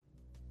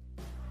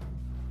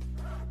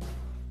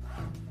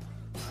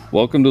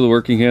Welcome to the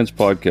Working Hands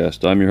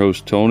Podcast. I'm your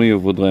host, Tony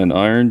of Woodland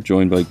Iron,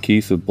 joined by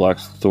Keith of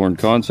Blackthorn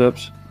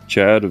Concepts,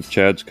 Chad of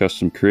Chad's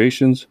Custom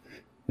Creations,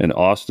 and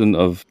Austin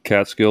of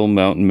Catskill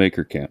Mountain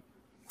Maker Camp.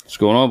 What's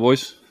going on,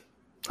 boys?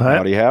 Hi.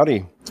 Howdy,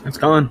 howdy. It's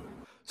going.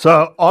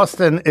 So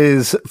Austin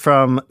is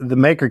from the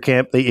Maker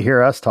Camp that you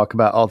hear us talk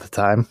about all the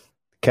time,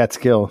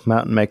 Catskill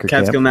Mountain Maker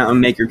Camp. Catskill Mountain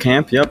Maker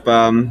Camp. Yep.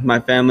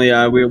 My family,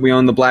 we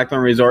own the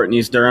Blackthorn Resort in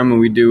East Durham,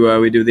 and we do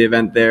the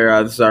event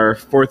there. This is our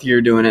fourth year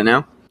doing it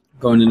now,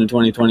 going into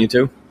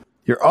 2022.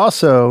 You're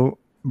also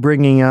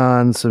bringing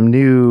on some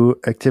new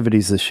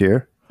activities this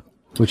year,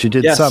 which you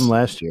did some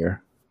last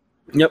year.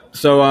 Yep.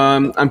 So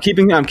I'm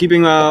keeping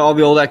all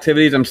the old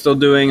activities. I'm still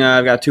doing.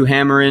 I've got 2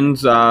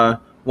 hammer-ins.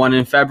 One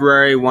in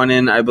February, one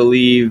in I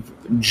believe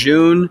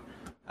June.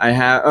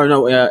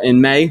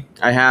 In May.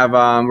 I have.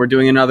 We're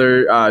doing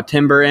another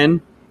timber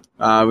in,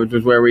 which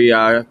was where we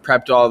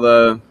prepped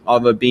all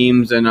the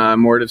beams and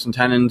mortise and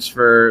tenons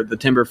for the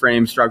timber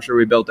frame structure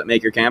we built at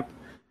Maker Camp.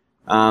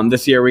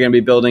 This year we're going to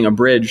be building a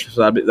bridge,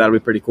 so that'll be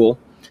pretty cool.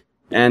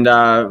 And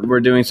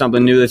we're doing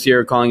something new this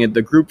year, calling it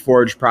the Group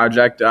Forge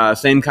project.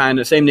 Same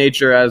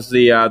nature as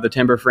the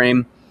timber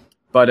frame,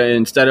 but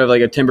instead of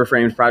like a timber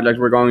frames project,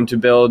 we're going to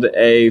build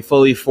a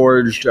fully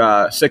forged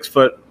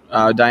 6-foot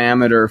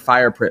diameter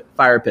fire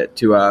pit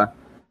to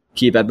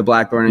keep at the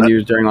Blackthorn and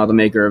use during all the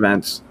Maker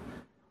events.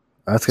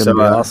 That's going to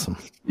be awesome.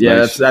 Yeah,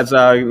 Nice. that's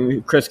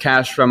Chris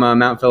Cash from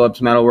Mount Phillips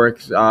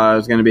Metalworks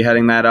is going to be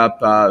heading that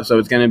up. So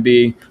it's going to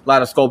be a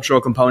lot of sculptural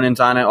components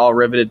on it, all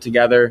riveted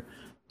together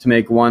to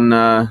make one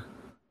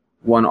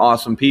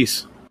awesome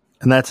piece.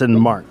 And that's in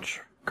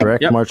March,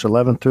 correct? Yep. March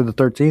 11th through the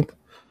 13th?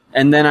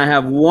 And then I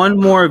have one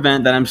more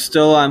event that I'm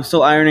still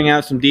ironing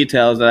out some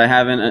details that I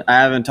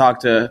haven't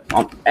talked to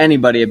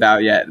anybody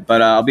about yet.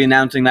 But I'll be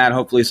announcing that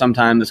hopefully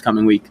sometime this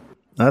coming week.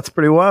 That's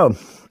pretty wild.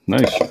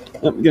 Nice.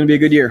 Yep, going to be a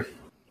good year.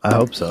 I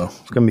hope so.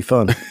 It's going to be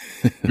fun.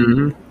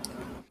 Mm-hmm.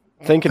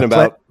 Thinking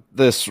about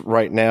this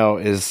right now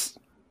is,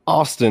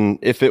 Austin,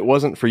 if it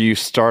wasn't for you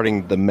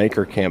starting the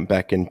Maker Camp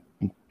back in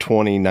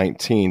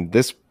 2019,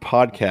 this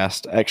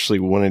podcast actually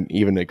wouldn't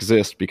even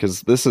exist,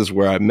 because this is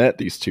where I met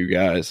these two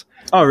guys.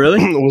 Oh,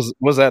 really?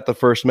 was at the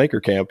first Maker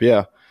Camp,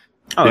 yeah.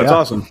 Oh, that's Yeah.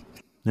 awesome.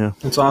 Yeah.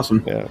 That's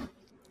awesome. Yeah.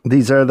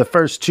 These are the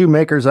first 2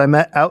 makers I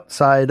met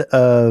outside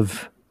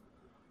of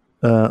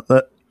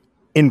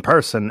in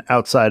person,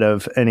 outside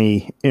of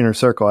any inner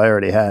circle I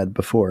already had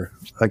before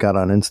I got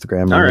on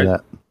Instagram. All right.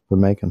 That we're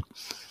making.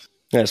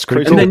 Yeah, it's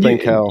crazy And to then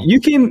think how... you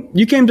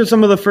came to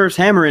some of the first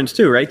hammer-ins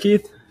too, right,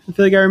 Keith? I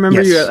feel like I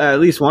remember Yes. you at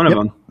least one of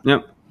them.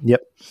 Yep.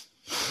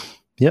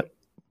 Yep.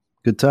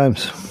 Good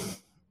times.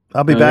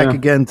 I'll be back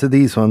again to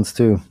these ones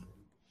too.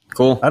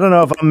 Cool. I don't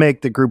know if I'll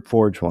make the Group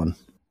Forge one.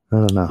 I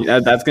don't know. Yeah,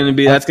 that's gonna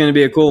be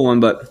a cool one,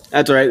 but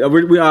that's all right.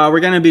 We're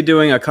gonna be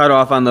doing a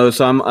cutoff on those,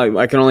 so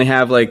I can only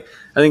have I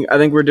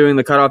think we're doing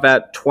the cutoff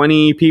at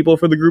 20 people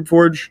for the Group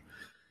Forge,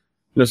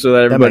 just so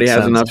that everybody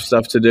has enough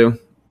stuff to do.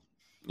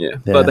 Yeah.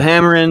 But the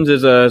hammer-ins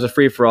is a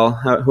free for all.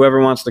 Whoever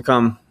wants to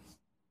come,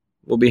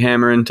 we'll be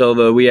hammering till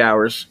the wee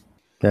hours.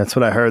 That's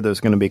what I heard. There's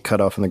going to be a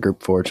cutoff in the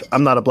Group Forge.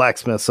 I'm not a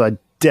blacksmith, so I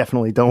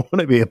definitely don't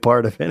want to be a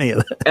part of any of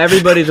that.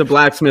 Everybody's a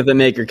blacksmith at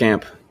Maker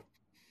Camp.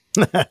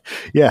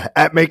 Yeah,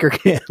 at Maker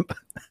Camp.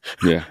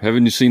 Yeah.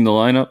 Haven't you seen the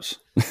lineups?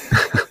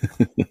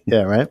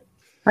 Yeah, right?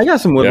 I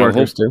got some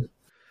woodworkers too.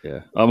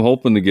 Yeah. I'm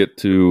hoping to get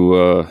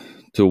to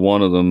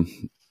one of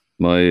them.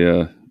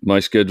 My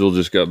schedule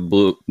just got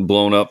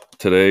blown up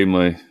today.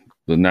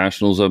 The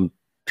nationals I'm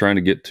trying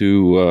to get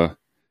to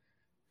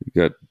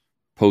got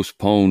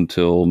postponed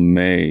till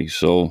May,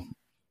 so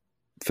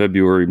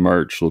February,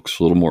 March looks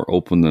a little more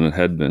open than it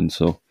had been,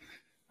 so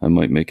I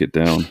might make it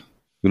down. I'm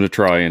gonna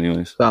try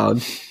anyways.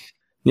 Solid.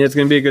 Yeah, it's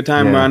gonna be a good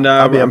time. Yeah, And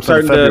I'm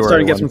starting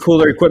to get some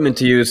cooler equipment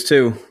to use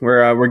too.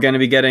 We're gonna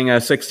be getting a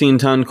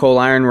 16-ton Cole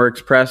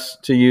Ironworks press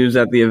to use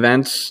at the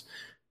events.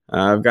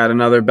 I've got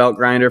another belt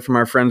grinder from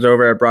our friends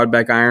over at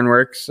Broadbeck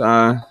Ironworks.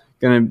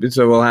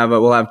 So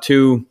we'll have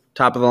 2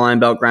 top of the line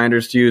belt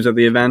grinders to use at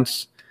the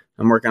events.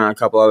 I'm working on a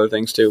couple other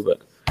things too,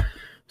 but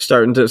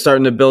starting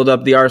to build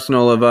up the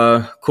arsenal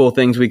of cool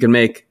things we can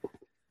make.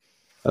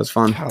 That's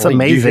fun. It's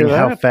amazing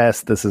how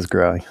fast this is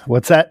growing.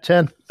 What's that,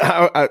 Chad?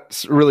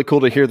 It's really cool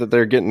to hear that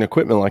they're getting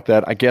equipment like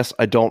that. I guess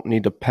I don't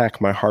need to pack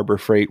my Harbor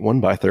Freight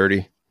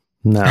 1x30.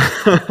 No.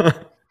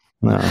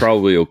 No.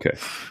 Probably okay.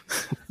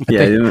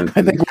 I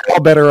think we're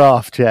all better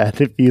off, Chad,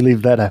 if you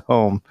leave that at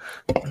home.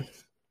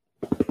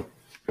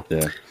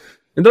 Yeah.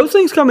 And those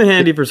things come in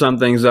handy for some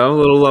things, though. A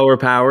little lower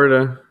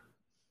power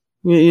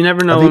you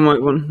never know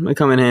when might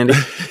come in handy.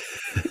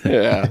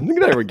 Yeah,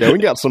 there we go. We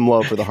got some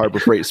love for the Harbor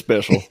Freight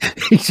special.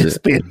 He's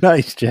just being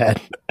nice,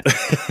 Chad.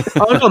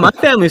 Oh no, my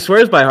family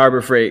swears by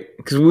Harbor Freight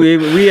because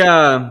we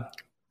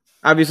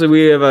obviously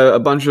we have a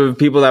bunch of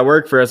people that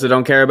work for us that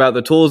don't care about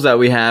the tools that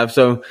we have,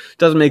 so it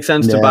doesn't make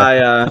sense to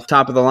buy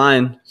top of the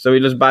line. So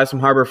we just buy some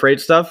Harbor Freight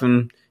stuff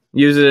and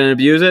use it and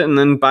abuse it, and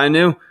then buy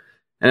new,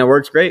 and it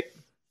works great.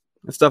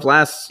 That stuff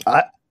lasts.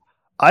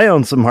 I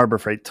own some Harbor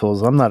Freight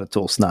tools. I'm not a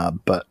tool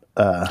snob, but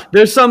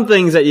there's some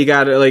things that you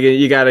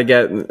gotta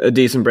get a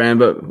decent brand,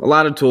 but a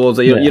lot of tools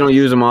that you don't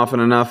use them often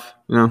enough.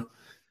 Yeah.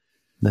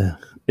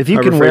 If you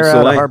Harbor can wear Freight's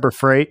out the a way. Harbor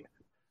Freight,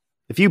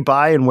 if you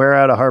buy and wear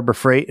out a Harbor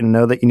Freight and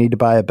know that you need to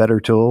buy a better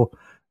tool,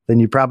 then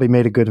you probably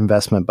made a good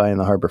investment buying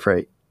the Harbor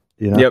Freight.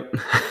 Yep.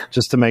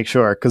 Just to make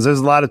sure, because there's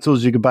a lot of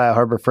tools you could buy at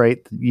Harbor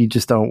Freight that you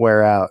just don't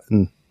wear out.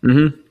 And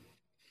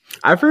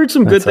I've heard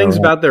some good That's things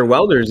all right. about their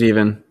welders.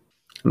 Even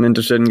I'm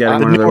interested in getting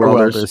the one of their newer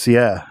welders.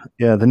 yeah,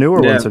 the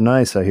newer Yeah. ones are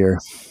nice. I hear.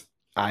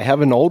 I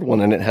have an old one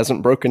and it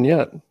hasn't broken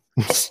yet.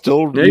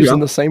 Still There you using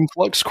go. the same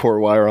flux core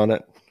wire on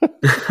it.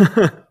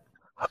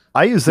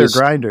 I use their Just-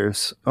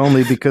 grinders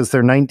only because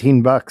they're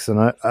 $19,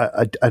 and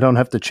I don't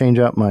have to change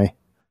out my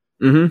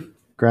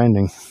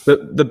grinding.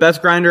 The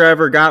best grinder I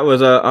ever got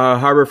was a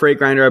Harbor Freight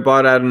grinder I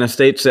bought at an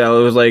estate sale.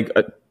 It was like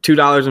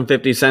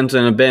 $2.50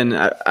 in a bin.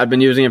 I've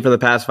been using it for the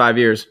past 5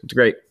 years. It's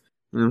great.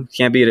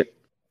 Can't beat it.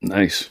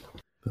 Nice.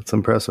 That's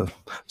impressive.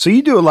 So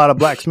you do a lot of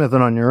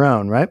blacksmithing on your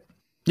own, right?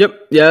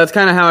 Yep. Yeah, that's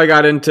kind of how I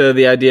got into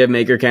the idea of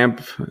Maker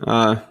Camp.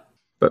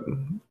 But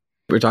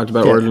we talked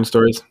about Yeah. origin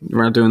stories.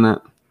 We're not doing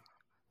that.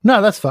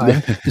 No, that's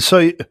fine.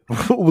 So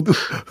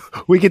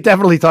we could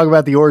definitely talk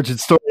about the origin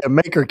story of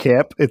Maker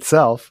Camp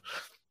itself.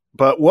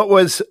 But what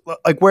was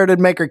like? Where did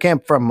Maker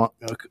Camp from?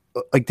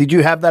 Like, did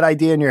you have that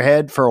idea in your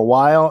head for a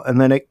while, and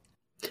then it?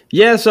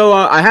 Yeah, so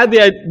I had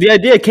the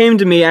idea came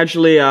to me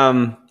actually.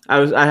 I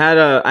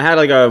had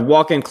like a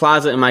walk-in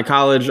closet in my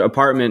college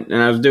apartment,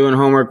 and I was doing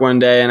homework one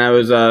day, and I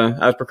was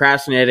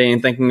procrastinating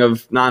and thinking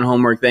of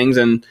non-homework things,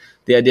 and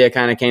the idea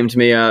kind of came to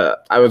me. I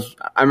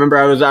remember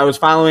I was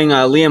following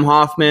Liam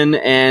Hoffman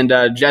and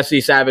Jesse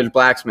Savage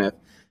Blacksmith,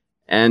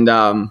 and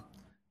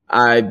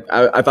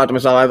I thought to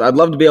myself, I'd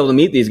love to be able to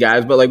meet these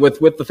guys, but like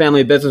with the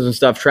family business and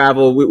stuff,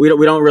 travel,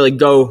 we don't really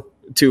go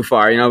too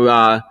far,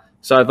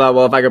 So I thought,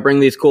 well, if I could bring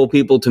these cool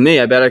people to me,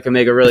 I bet I could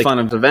make a really fun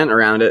event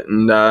around it,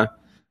 and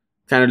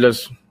kind of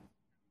just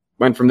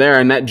went from there.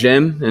 I met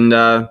Jim,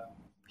 and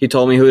he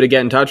told me who to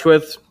get in touch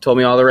with, told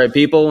me all the right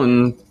people,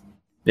 and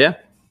yeah,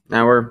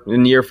 now we're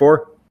in year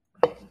 4.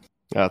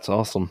 That's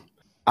awesome.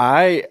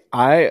 I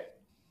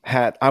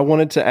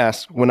wanted to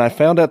ask, when I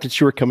found out that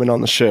you were coming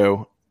on the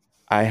show,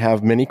 I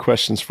have many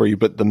questions for you,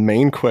 but the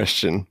main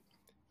question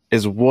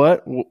is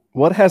what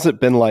has it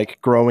been like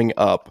growing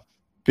up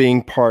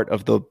being part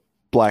of the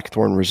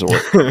Blackthorn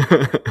Resort?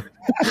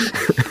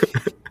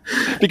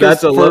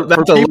 That's a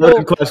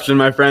loaded question,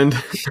 my friend.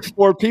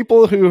 For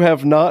people who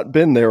have not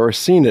been there or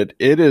seen it,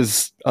 it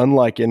is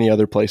unlike any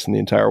other place in the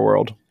entire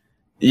world.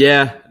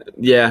 Yeah.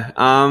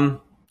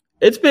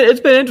 It's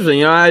been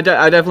interesting. I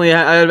definitely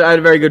had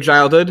a very good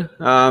childhood.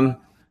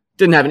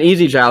 Didn't have an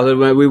easy childhood.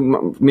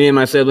 Me and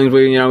my siblings,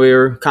 we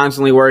were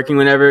constantly working.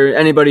 Whenever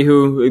anybody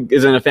who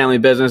is in a family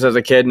business as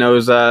a kid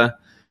knows,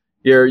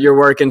 you're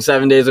working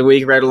 7 days a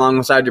week right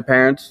alongside your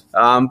parents.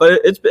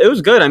 But it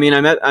was good. I mean, I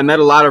met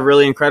a lot of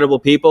really incredible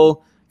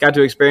people. Got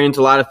to experience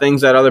a lot of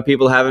things that other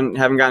people haven't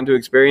gotten to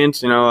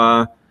experience.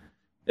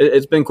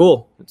 It's been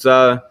cool.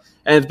 And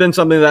it's been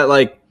something that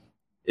like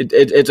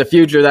it's a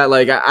future that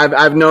like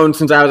I've known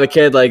since I was a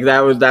kid. Like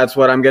that's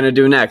what I'm gonna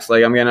do next.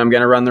 Like I'm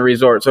gonna run the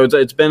resort. So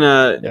it's been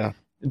a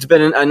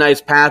nice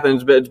path,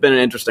 and it's been an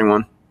interesting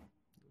one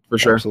for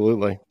sure.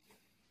 Absolutely,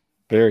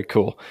 very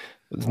cool.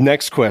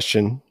 Next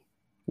question.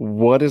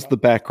 What is the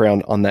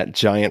background on that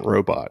giant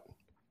robot?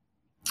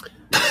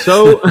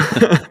 So,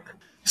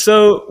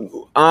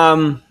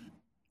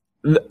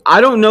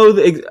 I don't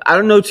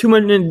know too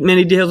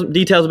many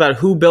details about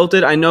who built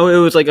it. I know it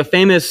was like a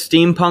famous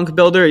steampunk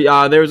builder.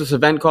 There was this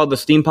event called the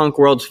Steampunk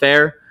World's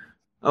Fair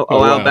a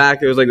while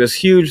back. It was like this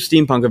huge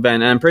steampunk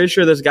event, and I'm pretty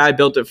sure this guy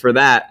built it for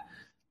that.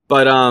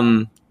 But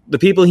the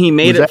people he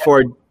made it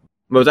for, what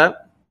was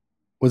that?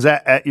 Was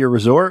that at your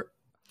resort?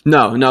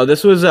 No,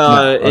 this was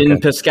in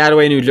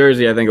Piscataway, New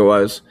Jersey, I think it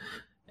was.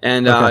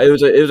 And it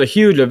was a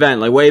huge event,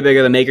 like way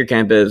bigger than Maker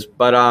Camp is.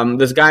 But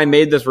this guy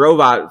made this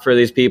robot for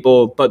these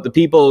people, but the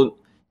people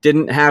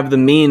didn't have the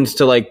means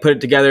to like put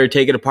it together,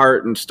 take it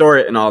apart, and store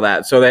it and all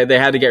that. So they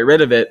had to get rid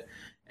of it.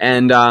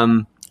 And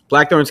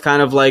Blackthorn's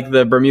kind of like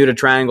the Bermuda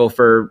Triangle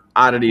for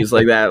oddities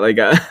like that. Like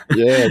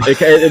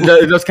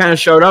it just kind of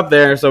showed up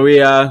there. So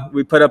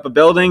we put up a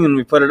building and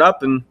we put it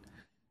up, and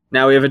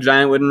now we have a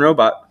giant wooden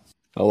robot.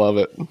 I love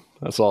it.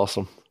 That's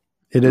awesome.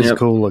 It is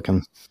cool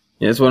looking.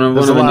 Yeah, it's one of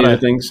the newer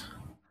things.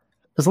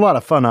 There's a lot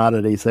of fun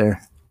oddities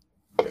there.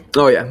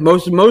 Oh yeah,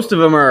 most of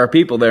them are our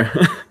people there.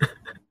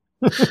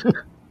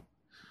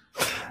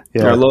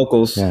 Our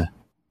locals. Yeah,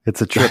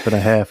 it's a trip and a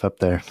half up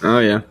there. Oh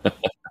yeah,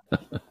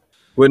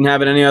 wouldn't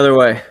have it any other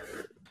way.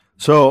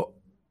 So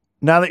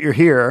now that you're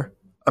here,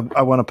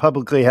 I want to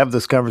publicly have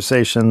this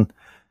conversation,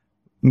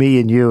 me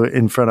and you,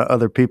 in front of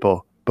other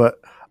people. But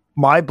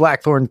my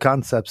Blackthorn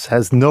Concepts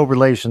has no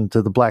relation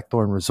to the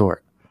Blackthorn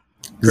Resort.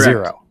 Correct.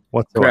 Zero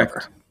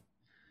whatsoever.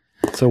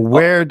 Correct. So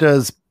where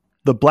does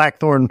the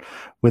Blackthorn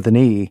with an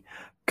E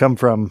come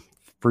from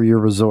for your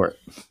resort?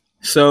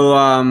 So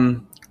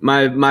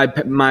my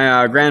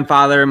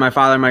grandfather, my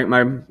father,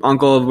 my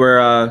uncle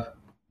were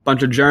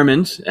bunch of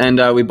Germans,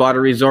 and we bought a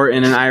resort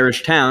in an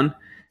Irish town.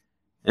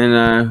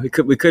 And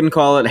we couldn't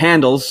call it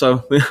Handles,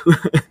 so we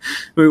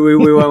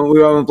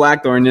went with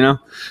Blackthorn, you know.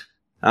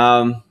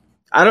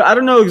 I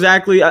don't know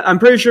exactly. I'm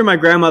pretty sure my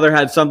grandmother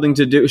had something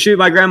to do.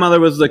 My grandmother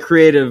was the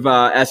creative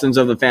essence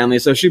of the family,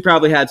 so she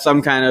probably had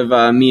some kind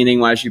of meaning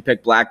why she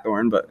picked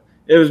Blackthorn. But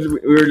we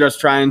were just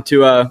trying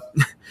to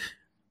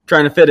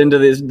fit into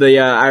the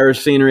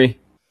Irish scenery.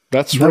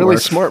 That's really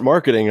smart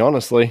marketing,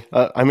 honestly.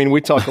 I mean,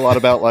 we talk a lot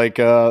about like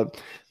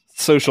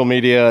social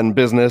media and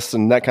business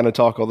and that kind of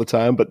talk all the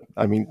time. But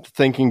I mean,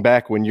 thinking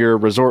back when your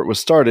resort was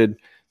started,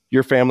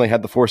 your family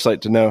had the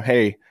foresight to know,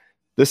 hey,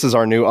 this is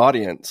our new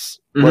audience.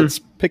 Mm-hmm. Let's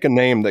pick a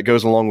name that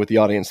goes along with the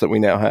audience that we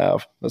now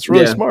have. That's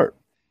really smart.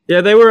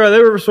 Yeah, they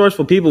were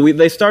resourceful people.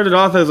 They started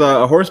off as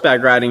a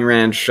horseback riding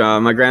ranch.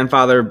 My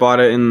grandfather bought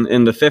it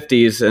in the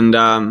 50s,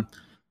 and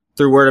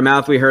through word of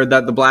mouth, we heard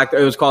that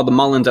it was called the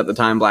Mullins at the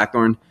time,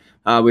 Blackthorn.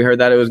 We heard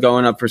that it was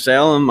going up for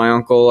sale, and my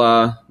uncle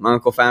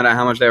found out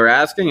how much they were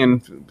asking,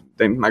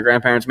 and my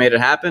grandparents made it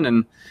happen.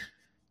 And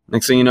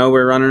next thing you know,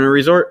 we're running a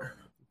resort.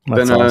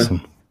 That's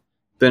awesome.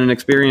 Been an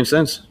experience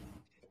since.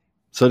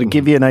 So to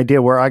give you an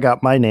idea where I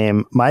got my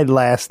name, my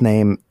last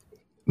name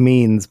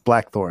means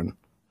Blackthorn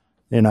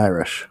in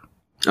Irish.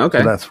 Okay.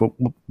 So that's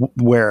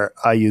where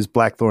I use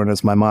Blackthorn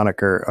as my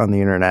moniker on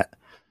the internet.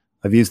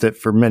 I've used it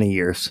for many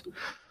years.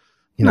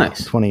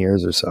 Nice. 20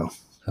 years or so.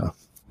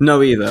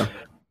 No E, though.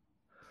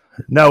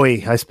 No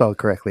E. I spelled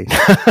correctly.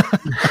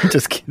 I'm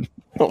just kidding.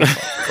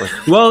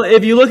 Well,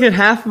 if you look at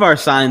half of our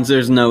signs,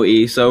 there's no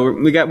E. So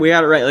we got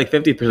it right like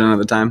 50% of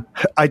the time.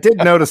 I did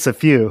notice a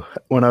few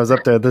when I was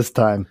up there this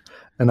time.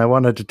 And I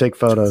wanted to take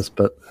photos,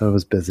 but I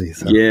was busy.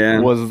 So. Yeah.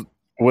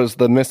 Was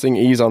the missing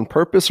E's on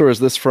purpose, or is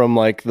this from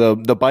like the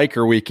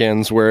biker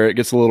weekends where it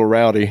gets a little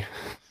rowdy?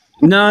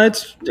 No,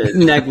 it's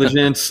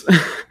negligence.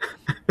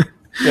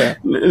 Yeah.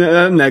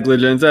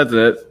 Negligence, that's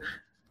it.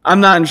 I'm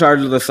not in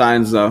charge of the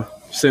signs, though.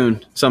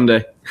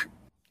 Someday.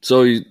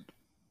 So,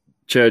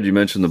 Chad, you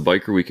mentioned the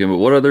biker weekend, but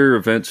what other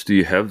events do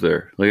you have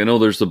there? Like, I know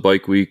there's the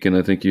bike week, and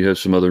I think you have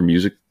some other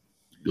music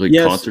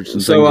concerts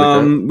and things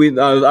like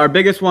that? Our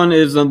biggest one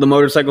is the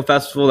motorcycle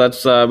festival.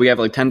 That's we have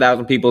like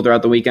 10,000 people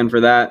throughout the weekend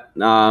for that.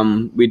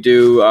 We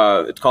do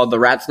it's called the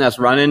Rat's Nest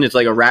Run-In. It's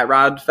like a rat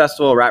rod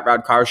festival, a rat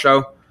rod car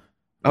show.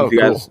 Oh, if you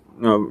guys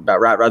know about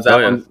rat rods,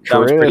 that one's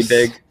pretty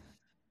big.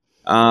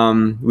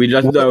 We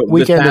just what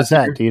weekend is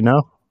that? Do you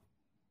know?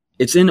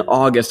 It's in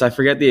August. I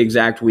forget the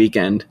exact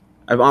weekend.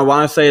 I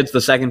want to say it's the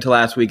second to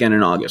last weekend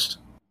in August,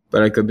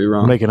 but I could be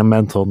wrong. I'm making a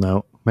mental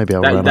note. Maybe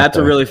I'll that's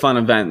a really fun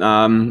event.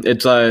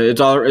 It's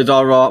all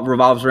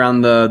revolves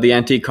around the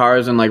antique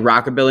cars and like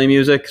rockabilly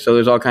music. So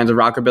there's all kinds of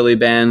rockabilly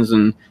bands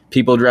and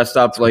people dressed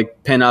up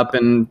like pin up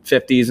in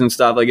 50s and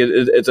stuff. Like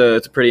it's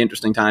a pretty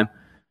interesting time.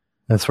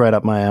 That's right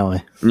up my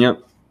alley.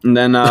 Yep. And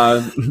then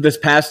this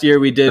past year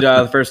we did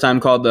the first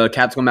time called the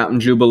Catskill Mountain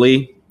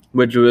Jubilee,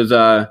 which was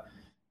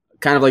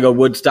kind of like a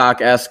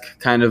Woodstock-esque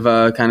kind of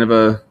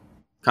a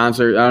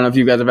concert. I don't know if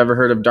you guys have ever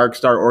heard of Dark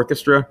Star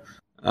Orchestra.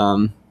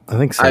 I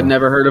think so. I'd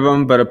never heard of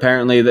them, but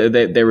apparently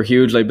they were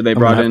huge. Like, they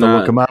brought in. I have to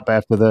look them up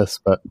after this,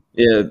 but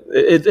yeah,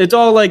 it's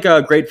all like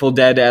a Grateful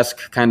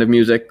Dead-esque kind of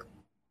music,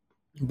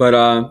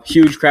 but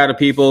huge crowd of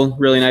people,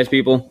 really nice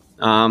people.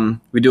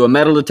 We do a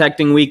metal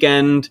detecting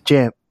weekend,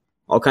 Jam,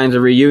 all kinds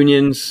of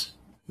reunions.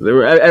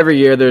 Every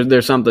year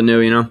there's something new,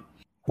 you know.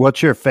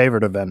 What's your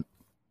favorite event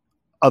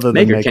other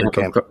than Maker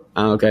Camp?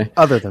 Okay,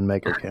 other than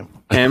Maker Camp,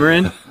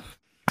 Hammerin'.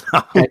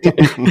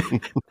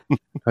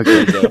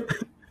 Okay, so.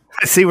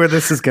 I see where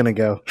this is going to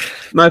go. Do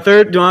you want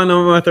to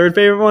know what my third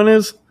favorite one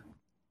is?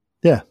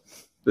 Yeah.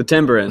 The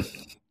Timberin'.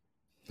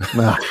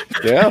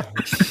 Yeah.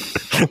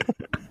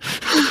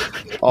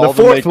 The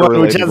fourth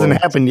one, which hasn't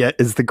happened yet,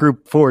 is the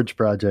Group Forge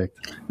project.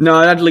 No,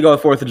 I'd actually go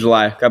with 4th of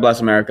July. God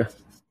bless America.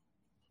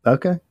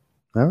 Okay.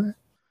 All right.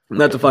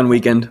 That's a fun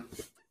weekend.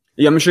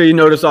 Yeah, I'm sure you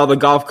notice all the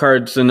golf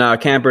carts and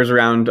campers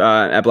around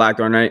at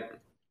Blackthorn, right?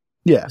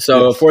 Yeah.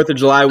 So 4th of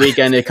July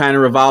weekend, it kind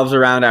of revolves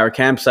around our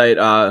campsite.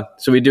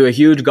 So we do a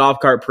huge golf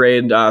cart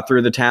parade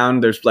through the town.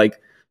 There's like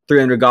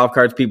 300 golf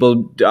carts.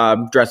 People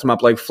dress them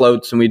up like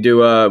floats, and we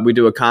do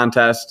a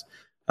contest,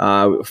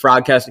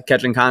 frog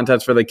catching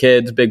contest for the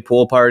kids, big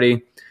pool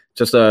party.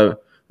 Just a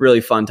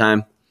really fun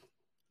time.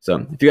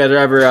 So if you guys are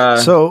ever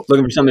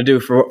looking for something to do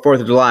for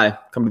 4th of July,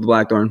 come to the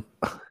Blackthorn.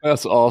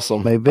 That's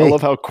awesome. Maybe. I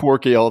love how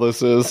quirky all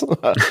this is.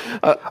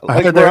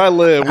 Like where I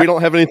live, we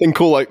don't have anything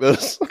cool like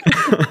this.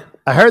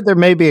 I heard there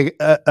may be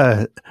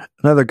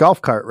another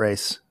golf cart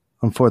race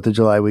on 4th of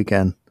July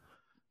weekend.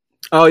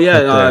 Oh,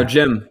 yeah,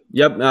 Jim.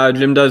 Yep,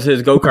 Jim does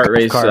his go-kart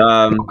race.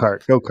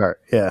 Go-kart.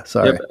 Yeah,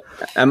 sorry. Yep.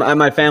 At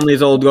my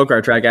family's old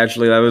go-kart track,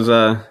 actually. That was...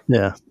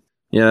 Yeah.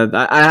 Yeah,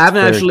 I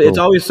haven't actually... Cool. It's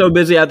always so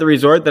busy at the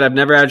resort that I've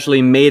never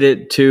actually made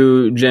it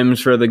to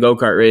Jim's for the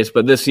go-kart race.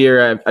 But this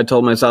year, I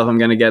told myself I'm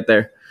going to get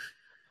there.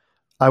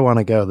 I want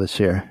to go this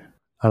year.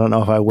 I don't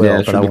know if I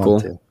will, but I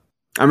want to.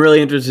 I'm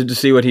really interested to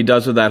see what he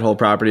does with that whole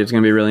property. It's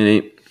going to be really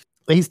neat.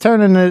 He's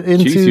turning it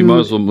into... Jeez, you might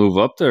as well move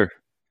up there.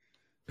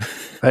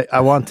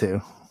 I want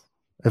to.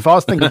 If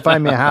Austin can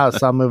find me a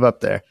house, I'll move up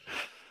there.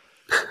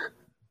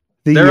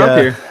 They're up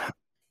here.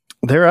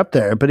 They're up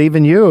there, but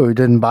even you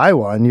didn't buy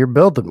one. You're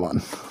building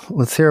one.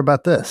 Let's hear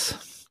about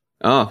this.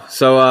 Oh,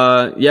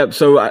 so yep.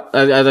 So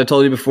as I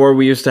told you before,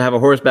 we used to have a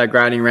horseback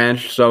riding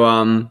ranch.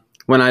 So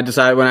when I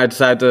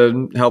decided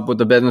to help with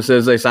the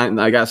businesses,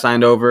 I got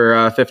signed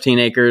over 15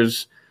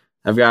 acres.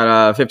 I've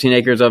got 15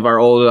 acres of our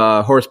old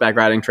horseback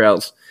riding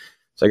trails.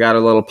 So I got a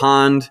little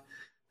pond.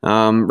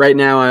 Right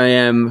now I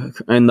am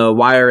in the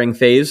wiring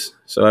phase.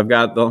 So I've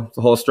got the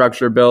whole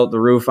structure built, the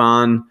roof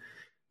on,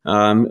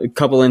 a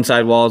couple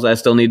inside walls I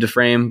still need to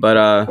frame,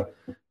 but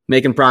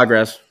making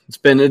progress. It's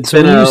been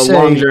a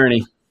long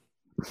journey.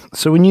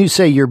 So when you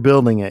say you're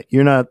building it,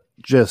 you're not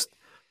just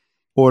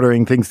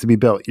ordering things to be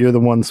built. You're the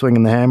one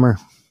swinging the hammer.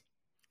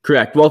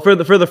 Correct. Well, for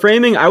the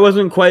framing, I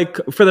wasn't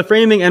quite for the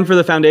framing and for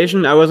the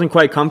foundation. I wasn't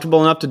quite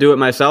comfortable enough to do it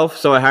myself,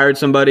 so I hired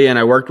somebody and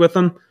I worked with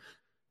them.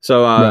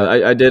 So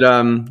right. I did.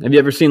 Have you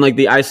ever seen like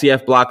the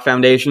ICF block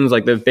foundations,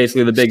 like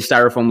basically the big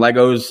styrofoam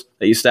Legos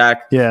that you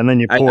stack? Yeah, and then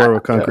you pour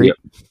with concrete.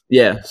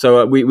 Yeah.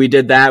 So we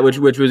did that, which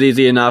was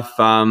easy enough.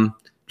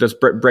 Just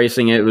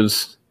bracing it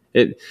was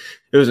an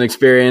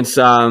experience.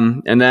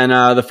 And then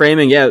the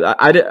framing, yeah,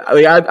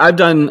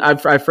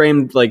 I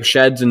framed like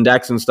sheds and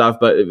decks and stuff,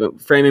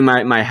 but framing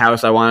my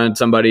house, I wanted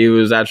somebody who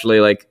was actually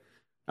like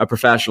a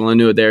professional and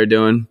knew what they were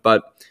doing.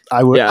 But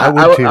I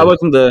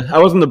wasn't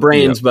the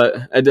brains,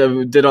 but I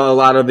did a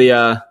lot of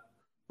the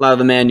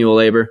manual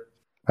labor.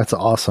 That's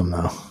awesome,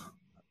 though.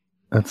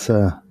 That's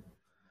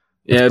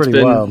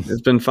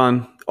it's been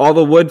fun. All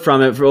the wood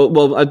from it,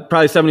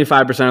 probably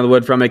 75% of the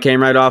wood from it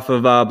came right off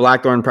of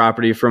Blackthorn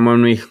property from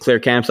when we clear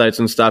campsites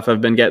and stuff.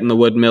 I've been getting the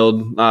wood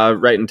milled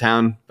right in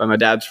town by my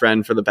dad's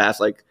friend for the past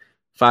like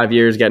 5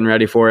 years, getting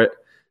ready for it.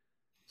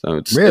 So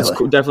it's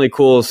definitely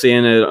cool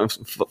seeing it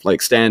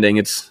like standing.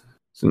 It's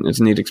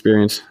a neat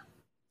experience.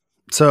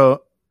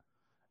 So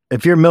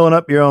if you're milling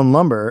up your own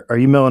lumber, are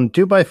you milling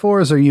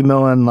 2x4s or are you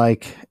milling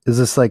is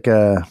this like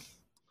a...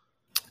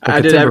 I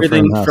did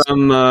everything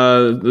from,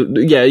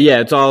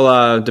 it's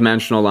all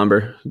dimensional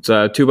lumber. It's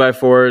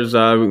 2x4s,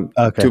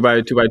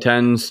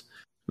 2x10s.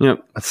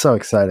 Yep. That's so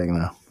exciting,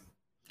 though.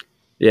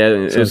 Yeah,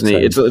 it's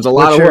neat. It's a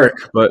lot of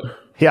work, but...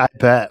 Yeah, I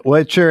bet.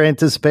 What's your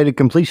anticipated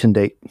completion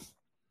date?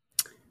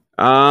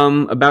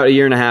 About a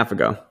year and a half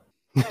ago.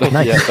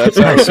 Nice. Yeah, that's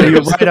nice. So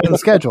you're right on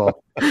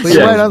schedule.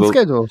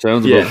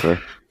 Sounds about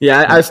fair.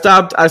 Yeah, I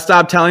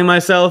stopped telling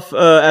myself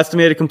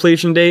estimated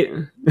completion date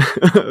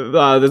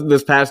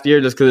this past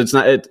year just because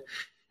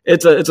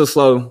it's a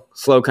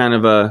slow kind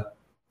of a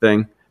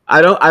thing.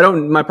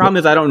 My problem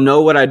is I don't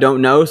know what I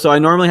don't know, so I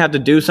normally have to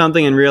do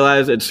something and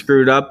realize it's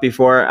screwed up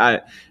before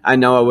I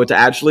know what to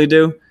actually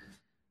do.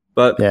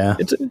 But yeah,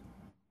 it's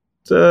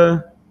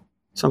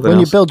something. When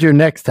else. You build your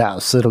next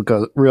house, it'll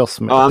go real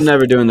smooth. Oh, I'm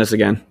never doing this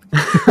again.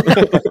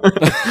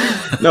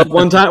 No,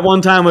 one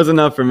time was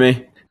enough for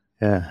me.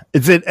 Yeah.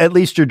 Is it at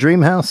least your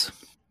dream house?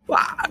 Well,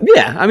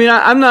 yeah. I mean,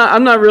 I'm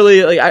not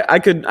really like I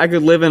could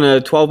live in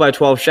a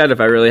 12x12 shed if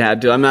I really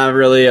had to. I'm not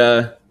really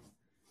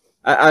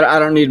I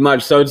don't need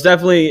much. So it's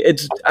definitely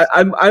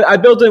I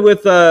built it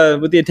with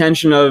the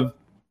intention of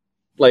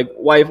like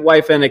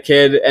wife and a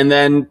kid, and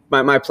then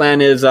my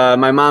plan is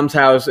my mom's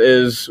house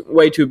is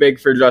way too big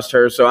for just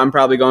her, so I'm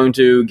probably going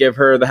to give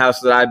her the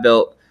house that I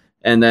built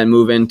and then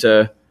move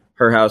into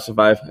her house if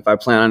I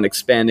plan on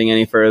expanding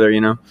any further,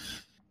 you know.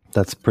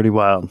 That's pretty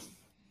wild.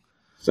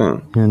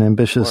 So you're an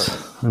ambitious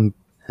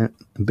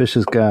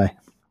guy.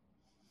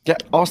 Yeah,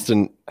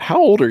 Austin, how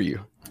old are you?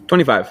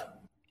 25.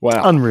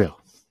 Wow. Unreal.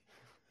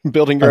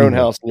 Building your own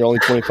house and you're only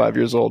 25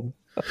 years old.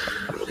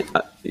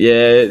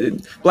 Yeah,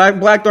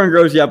 Blackthorn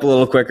grows you up a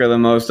little quicker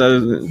than most,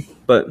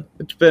 but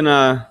it's been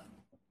I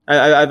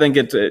think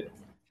it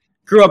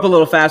grew up a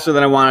little faster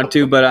than I wanted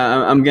to, but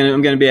I'm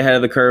gonna be ahead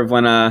of the curve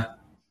when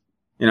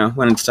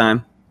when it's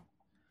time.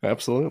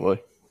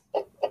 Absolutely.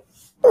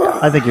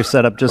 I think you're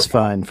set up just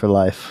fine for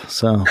life,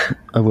 so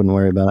I wouldn't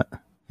worry about it.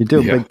 You're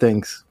doing big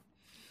things.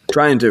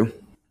 Trying to.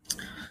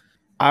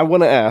 I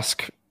want to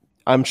ask,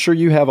 I'm sure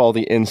you have all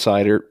the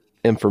insider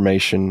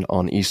information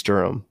on East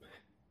Durham.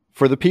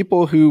 For the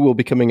people who will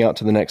be coming out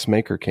to the next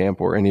Maker Camp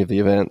or any of the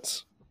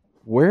events,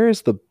 where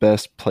is the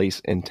best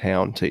place in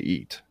town to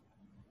eat?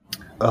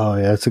 Oh,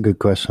 yeah, that's a good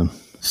question.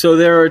 So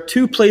there are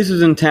 2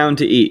 places in town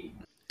to eat.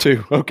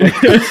 2, okay.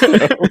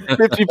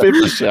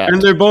 50-50 shot.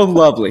 And they're both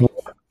lovely.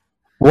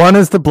 One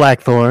is the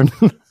Blackthorn.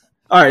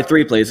 All right,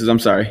 3 places. I'm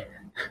sorry.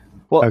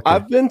 Well, okay.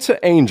 I've been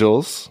to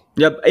Angels.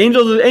 Yep,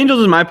 Angels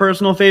is my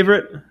personal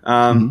favorite.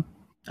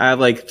 I have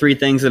like 3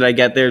 things that I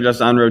get there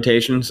just on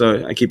rotation,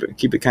 so I keep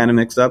it kind of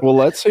mixed up. Well,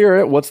 let's hear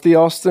it. What's the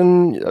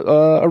Austin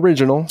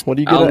original? What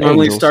do you get? I'll at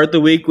normally Angels? Start the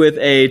week with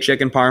a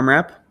chicken parm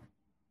wrap.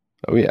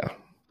 Oh yeah.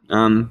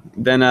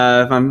 Then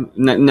if I'm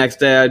next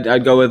day,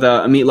 I'd go with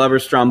a meat lover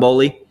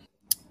stromboli,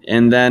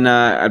 and then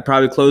I'd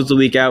probably close the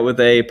week out with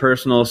a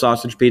personal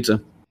sausage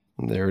pizza.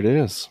 There it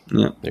is.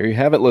 Yeah. There you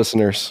have it,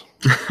 listeners.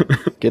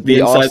 Get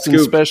the Austin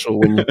scoop special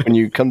when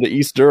you come to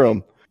East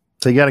Durham.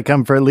 So you got to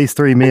come for at least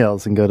 3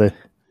 meals and go to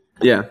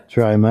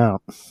try them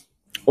out.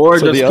 Or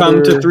just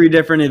come to 3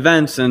 different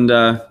events. And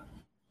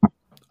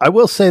I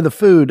will say the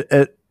food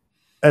at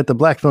at the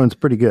Blackthorn's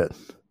pretty good.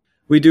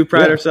 We do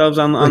pride ourselves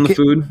on the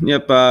food.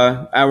 Yep.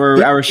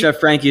 Our chef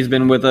Frankie's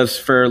been with us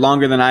for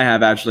longer than I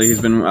have. Actually,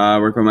 he's been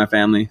working with my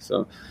family,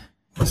 so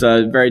he's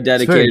very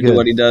dedicated to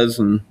what he does,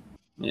 and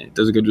he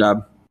does a good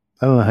job.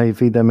 I don't know how you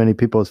feed that many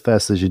people as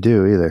fast as you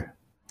do either.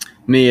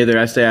 Me either.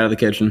 I stay out of the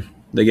kitchen.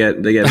 They get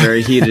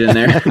very heated in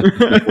there.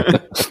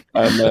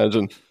 I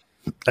imagine.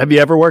 Have you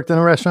ever worked in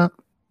a restaurant?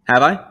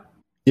 Have I?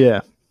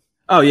 Yeah.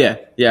 Oh yeah.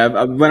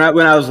 When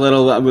I was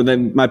little,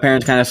 my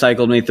parents kind of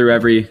cycled me through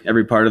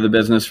every part of the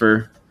business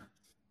for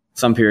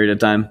some period of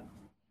time.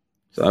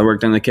 So I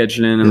worked in the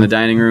kitchen and in the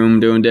dining room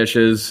doing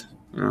dishes,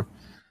 the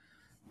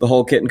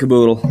whole kit and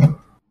caboodle.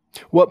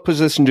 What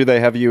position do they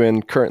have you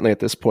in currently at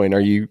this point? Are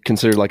you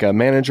considered like a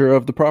manager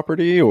of the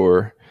property,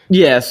 or?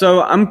 Yeah,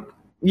 so I'm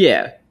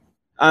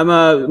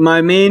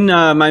my main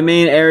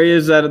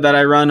areas that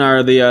I run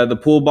are the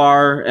pool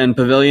bar and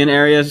pavilion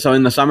areas. So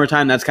in the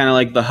summertime, that's kind of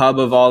like the hub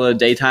of all the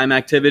daytime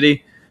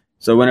activity.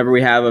 So whenever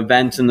we have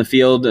events in the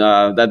field,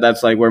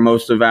 that's like where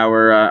most of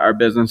our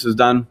business is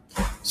done.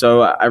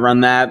 So I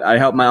run that. I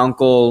help my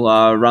uncle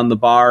run the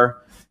bar,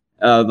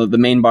 the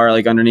main bar,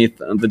 like underneath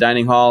the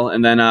dining hall,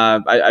 and then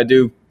I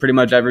do pretty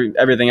much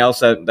everything else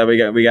that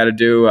we got to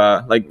do.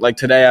 Like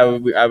today,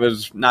 I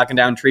was knocking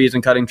down trees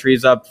and cutting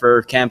trees up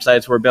for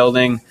campsites we're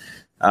building.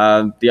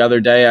 The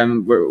other day,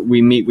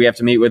 we have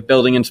to meet with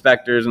building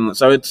inspectors, and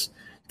so it's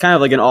kind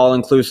of like an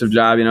all-inclusive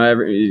job.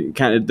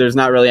 There's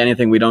not really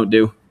anything we don't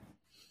do.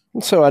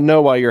 So I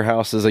know why your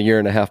house is a year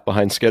and a half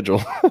behind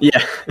schedule.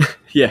 Yeah.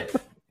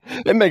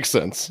 It makes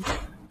sense.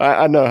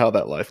 I know how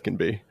that life can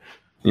be.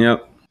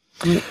 Yep.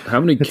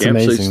 How many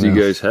campsites do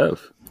you guys have?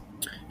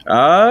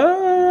 I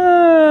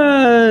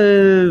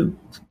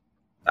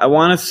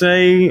want to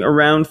say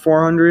around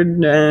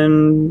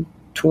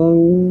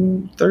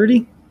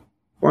 430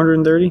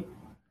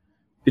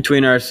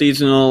 between our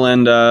seasonal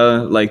and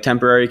like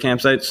temporary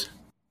campsites.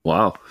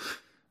 Wow.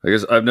 I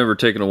guess I've never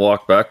taken a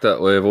walk back that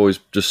way. I've always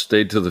just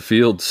stayed to the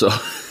field, so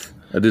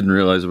I didn't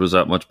realize there was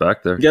that much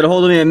back there. Get a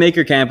hold of me at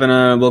Maker Camp,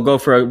 and we'll go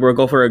for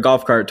a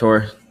golf cart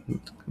tour.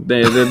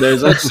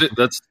 There's that's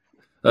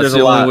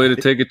the only way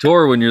to take a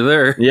tour when you're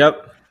there.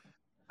 Yep.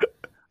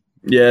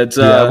 Yeah, it's.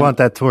 I want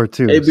that tour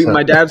too.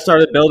 My dad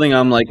started building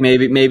them like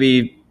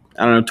maybe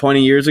I don't know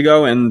 20 years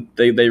ago, and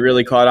they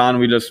really caught on.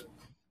 We just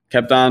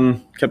kept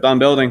on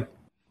building.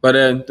 But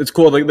it's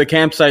cool. The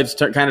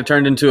campsites kind of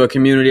turned into a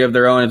community of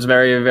their own. It's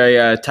very,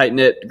 very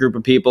tight-knit group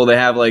of people. They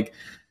have like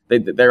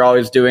they're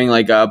always doing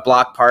like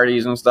block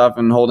parties and stuff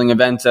and holding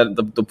events at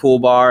the pool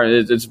bar.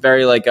 It's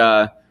very like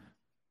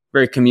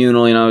very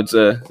communal. It's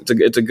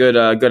a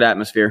good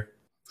atmosphere.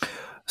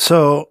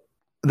 So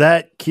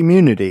that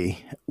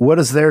community, what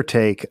is their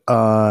take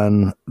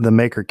on the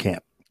Maker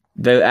Camp?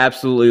 They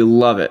absolutely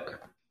love it.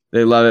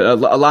 They love it. A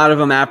lot of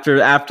them after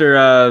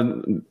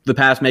the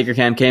past Maker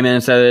Camp came in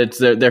and said it's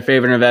their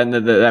favorite event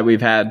that we've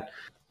had.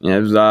 It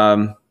was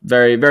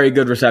very, very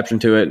good reception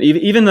to it.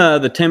 Even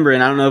the Timber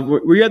Inn. I don't know.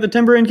 Were you at the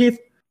Timber Inn, Keith?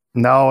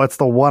 No, it's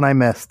the one I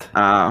missed.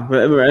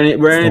 Were any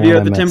of you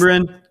at the Timber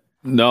Inn?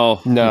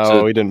 No,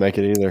 we didn't make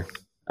it either.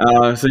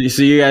 So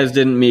you guys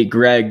didn't meet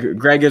Greg.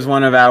 Greg is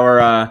one of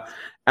our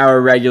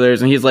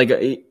regulars, and he's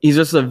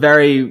just a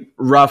very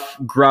rough,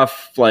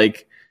 gruff,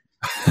 like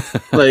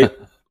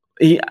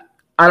he.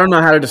 I don't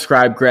know how to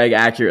describe Greg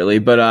accurately,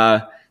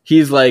 but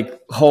he's like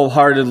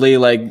wholeheartedly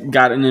like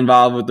gotten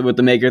involved with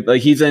the Maker.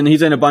 Like he's in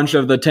a bunch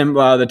of the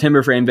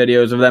timber frame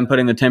videos of them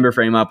putting the timber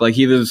frame up. Like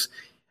he was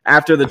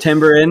after the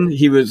Timber Inn,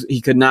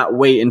 he could not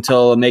wait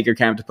until a Maker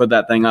Camp to put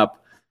that thing up.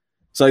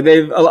 So like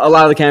a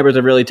lot of the campers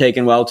have really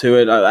taken well to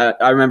it.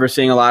 I remember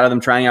seeing a lot of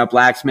them trying out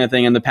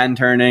blacksmithing and the pen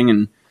turning,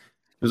 and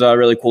it was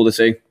really cool to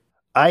see.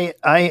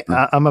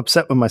 I'm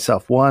upset with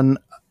myself. One,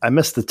 I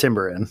missed the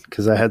Timber Inn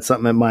because I had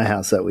something at my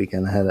house that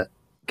weekend. I had a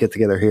get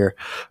together here,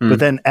 but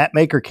then at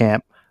Maker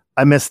Camp,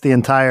 I missed the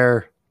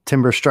entire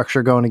timber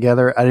structure going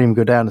together. I didn't even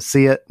go down to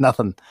see it.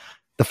 Nothing.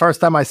 The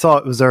first time I saw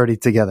it, it was already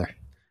together.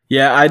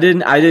 Yeah, I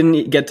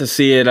didn't get to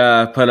see it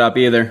put up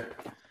either.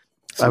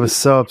 I was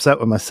so upset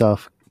with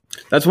myself.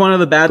 That's one of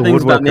the bad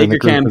things about Maker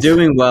Camp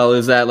doing well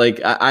is that like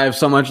I have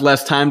so much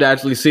less time to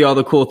actually see all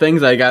the cool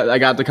things. I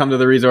got to come to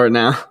the resort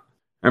now.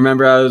 I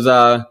remember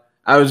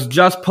I was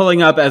just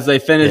pulling up as they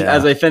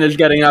finished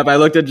getting up. I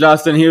looked at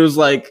Justin. He was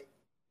like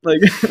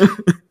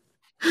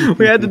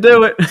we had to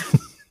do it.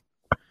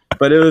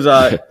 But it was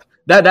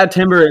that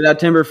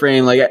timber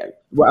frame. Like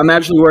I'm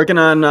actually working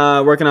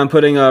on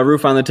putting a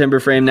roof on the timber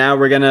frame now.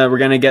 We're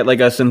gonna get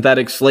like a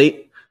synthetic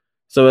slate,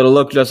 so it'll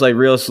look just like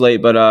real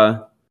slate,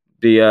 but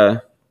be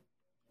a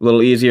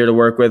little easier to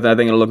work with. I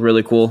think it'll look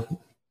really cool.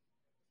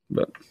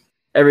 But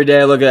every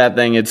day I look at that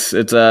thing, it's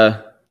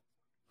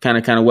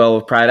kind of well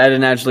with pride. I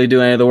didn't actually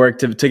do any of the work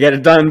to get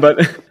it done,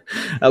 but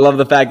I love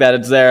the fact that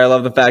it's there. I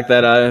love the fact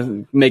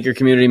that Maker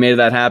Community made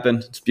that happen.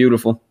 It's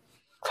beautiful.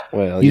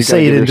 Well, you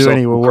say you didn't do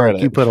any work.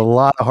 You put a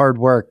lot of hard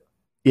work.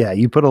 Yeah,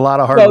 you put a lot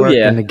of hard work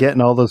into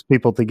getting all those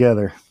people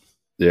together.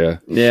 Yeah.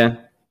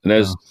 And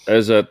as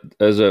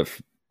that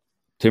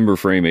timber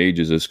frame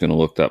ages, it's going to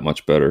look that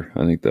much better.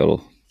 I think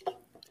that'll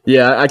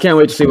Yeah, I can't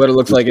wait to see what it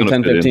looks like in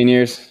 10, 15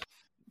 years.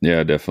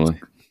 Yeah, definitely.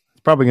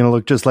 It's probably going to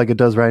look just like it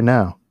does right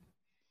now.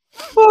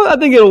 Well, I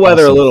think it'll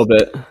weather a little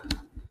bit.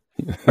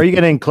 Are you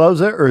going to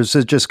enclose it, or is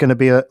it just going to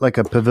be like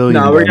a pavilion?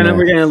 No, we're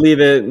gonna leave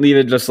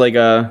it just like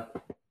a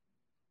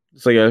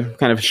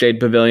kind of shade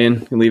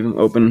pavilion. Leave it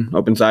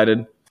open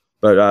sided.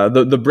 But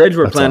the bridge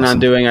we're planning on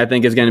doing, I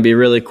think, is going to be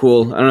really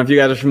cool. I don't know if you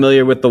guys are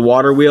familiar with the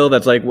water wheel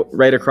that's like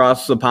right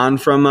across the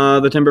pond from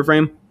the timber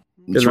frame.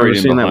 It's right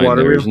in behind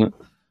there, isn't it?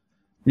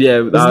 Yeah,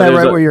 isn't that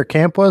right where your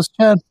camp was,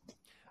 Chad?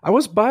 I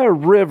was by a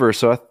river,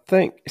 so I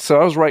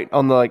was right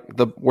on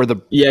the where the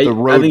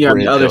road. I think you're on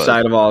the other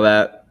side of all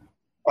that.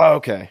 Oh,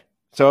 okay.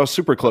 So I was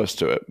super close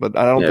to it, but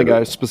I don't think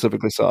I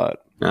specifically saw it.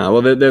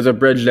 Well, there's a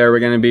bridge there. We're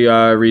going to be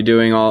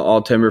redoing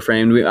all timber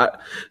framed. We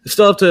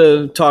still have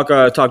to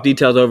talk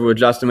details over with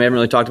Justin. We haven't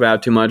really talked about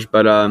it too much,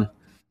 but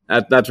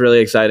that's really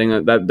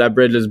exciting. That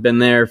bridge has been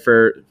there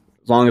for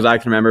as long as I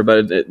can remember,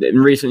 but in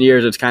recent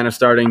years, it's kind of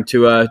starting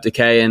to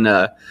decay, and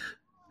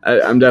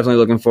I'm definitely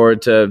looking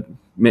forward to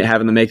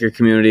having the maker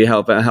community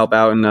help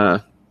out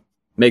and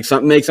make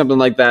something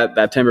like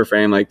that timber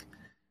frame. Like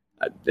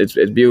it's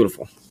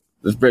beautiful.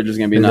 This bridge is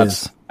going to be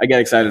nuts. I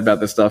get excited about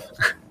this stuff.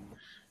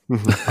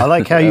 I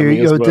like how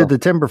you did the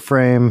timber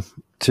frame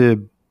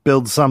to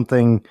build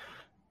something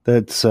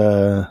that's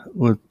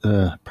permanent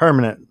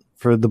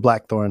for the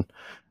Blackthorn.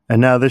 And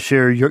now this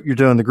year you're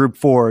doing the group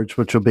forge,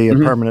 which will be a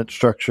permanent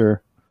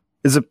structure.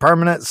 Is it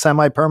permanent,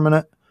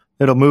 semi-permanent?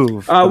 It'll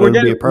move. We're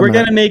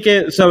gonna make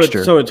it so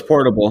it's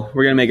portable.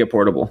 We're gonna make it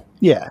portable.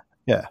 Yeah.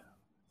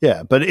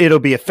 But it'll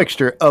be a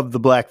fixture of the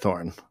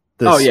Blackthorn.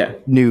 This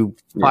new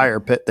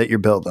fire pit that you're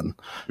building.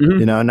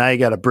 You know, now you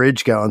got a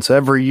bridge going. So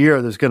every year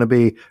there's going to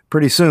be,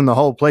 pretty soon the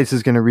whole place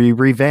is going to be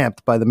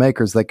revamped by the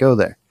makers that go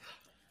there.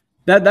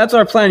 That's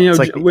our plan. You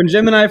know, when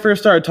Jim and I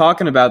first started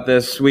talking about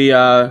this, we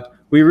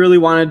really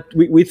wanted,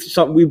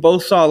 we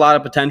both saw a lot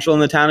of potential in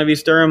the town of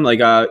East Durham. Like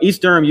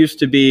East Durham used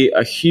to be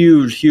a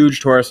huge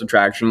tourist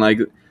attraction. Like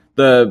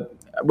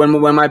when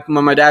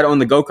my dad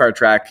owned the go-kart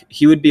track,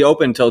 he would be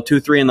open till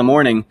 2-3 in the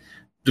morning.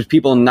 Just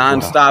people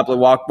nonstop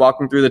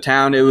walking through the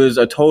town. It was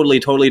a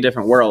totally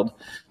different world.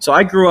 So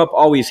I grew up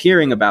always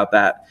hearing about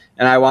that,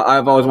 and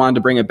I've always wanted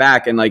to bring it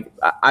back. And like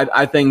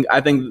I think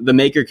the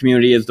maker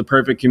community is the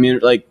perfect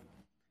community. Like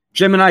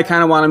Jim and I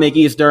kind of want to make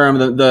East Durham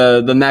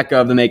the mecca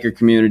of the maker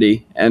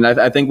community. And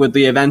I think with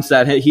the events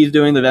that he's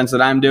doing, the events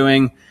that I'm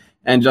doing,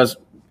 and just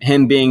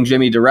him being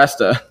Jimmy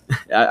DiResta,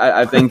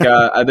 I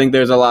think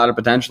there's a lot of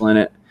potential in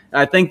it. And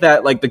I think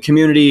that like the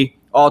community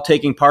all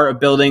taking part of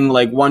building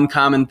like one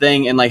common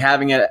thing and like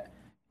having it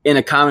in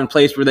a common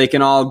place where they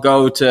can all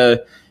go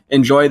to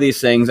enjoy these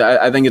things.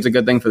 I think it's a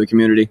good thing for the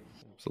community.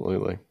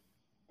 Absolutely.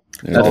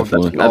 Yeah,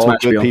 that's all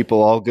good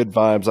people, all good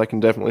vibes. I can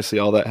definitely see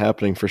all that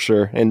happening for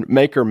sure. And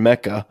Maker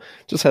Mecca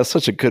just has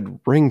such a good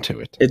ring to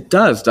it. It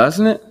does,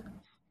 doesn't it?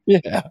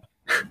 Yeah.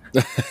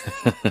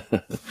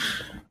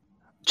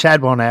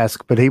 Chad won't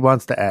ask, but he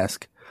wants to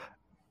ask.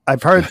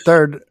 I've heard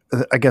third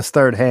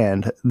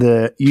hand,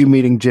 you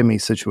meeting Jimmy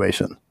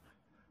situation.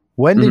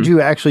 When did you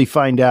actually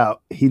find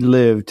out he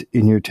lived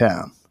in your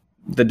town?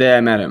 The day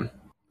I met him.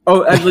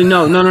 Oh, actually,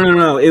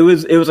 no. It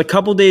was a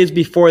couple days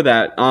before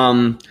that.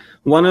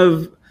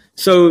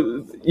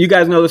 So you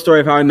guys know the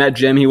story of how I met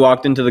Jim. He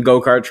walked into the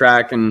go-kart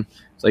track, and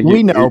it's like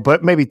we know,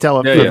 but maybe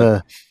tell it for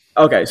the.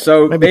 Okay,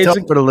 so maybe tell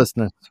it for the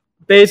listeners.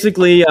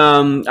 Basically,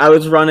 I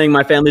was running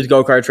my family's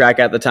go-kart track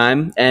at the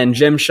time, and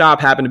Jim's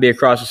shop happened to be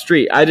across the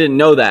street. I didn't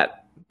know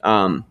that,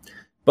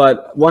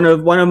 but one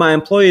of my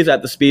employees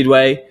at the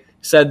Speedway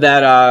said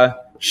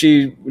that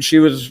she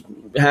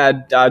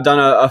had done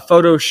a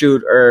photo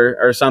shoot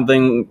or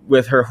something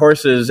with her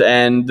horses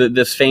and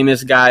this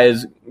famous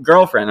guy's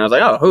girlfriend. I was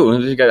like, oh, who?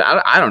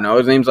 I don't know.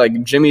 His name's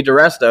like Jimmy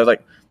DiResta. I was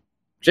like,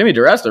 Jimmy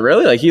DiResta,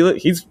 really? Like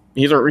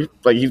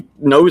he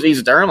knows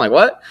East Durham. Like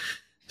what?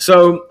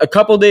 So a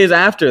couple days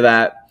after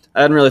that,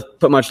 I hadn't really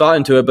put much thought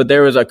into it, but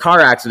there was a car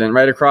accident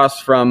right across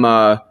from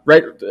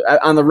right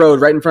on the road,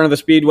 right in front of the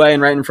Speedway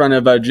and right in front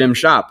of Jim's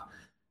shop.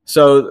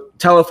 So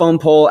telephone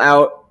pole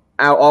out,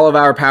 all of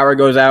our power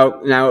goes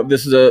out. Now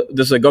this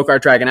is a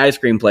go-kart track and ice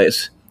cream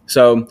place.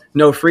 So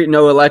no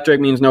electric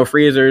means no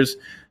freezers.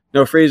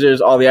 No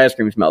freezers, all the ice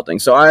cream's melting.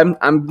 So I'm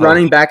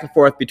running back and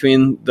forth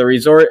between the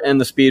resort and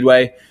the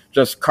Speedway,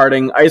 just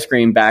carting ice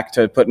cream back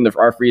to put in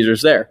our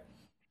freezers there.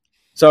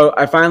 So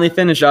I finally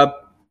finish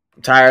up.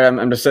 I'm tired.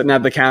 I'm just sitting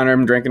at the counter.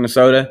 I'm drinking a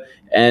soda,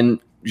 and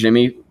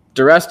Jimmy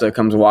DiResta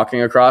comes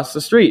walking across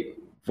the street,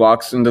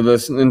 walks into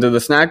the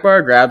snack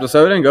bar, grabs a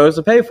soda, and goes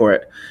to pay for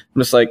it.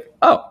 I'm just like,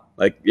 oh,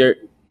 like you're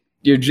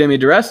Jimmy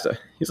DiResta.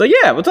 He's like,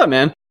 yeah, what's up,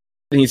 man?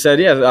 And he said,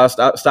 yeah, I'll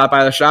stop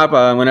by the shop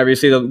whenever you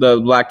see the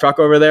black truck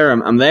over there.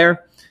 I'm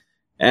there.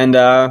 And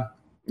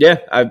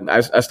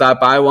I stopped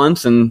by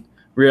once and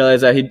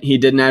realized that he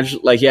didn't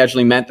actually, like, he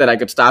actually meant that I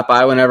could stop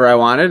by whenever I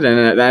wanted.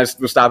 And I was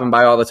stopping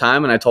by all the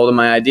time, and I told him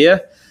my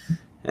idea.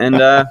 And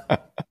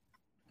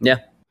yeah,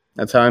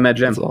 that's how I met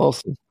Jim. That's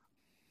awesome.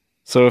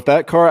 So if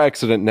that car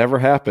accident never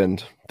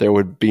happened, there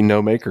would be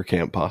no Maker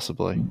Camp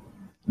possibly.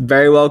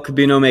 Very well could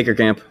be no Maker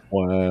Camp.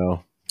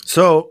 Wow.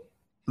 So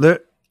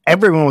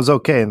everyone was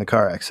okay in the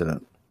car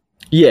accident.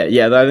 Yeah.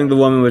 I think the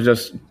woman was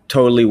just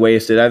totally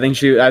wasted. I think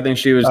she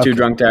was too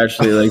drunk to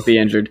actually like be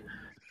injured.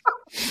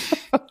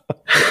 All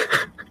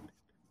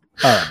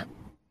right.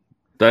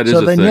 That is So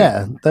a then,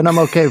 thing. then I'm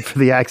okay for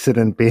the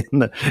accident being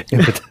the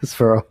impetus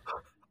for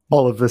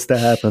all of this to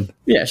happen.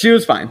 Yeah, she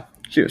was fine.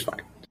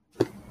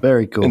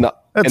 Very cool. And the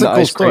That's a cool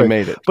ice cream story.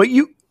 made it. But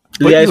you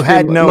The ice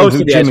had cream- known most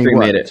who of the ice Jimmy cream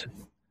was. made it.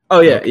 Oh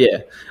yeah.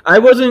 I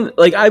wasn't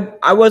like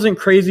I wasn't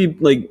crazy.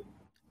 Like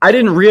I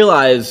didn't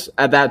realize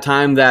at that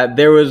time that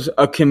there was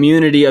a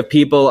community of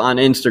people on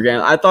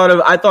Instagram. I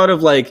thought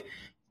of like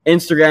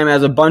Instagram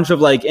as a bunch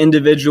of like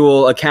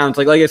individual accounts.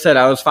 Like I said,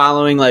 I was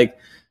following like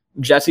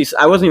Jesse.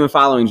 I wasn't even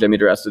following Jimmy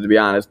DeResta, to be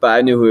honest, but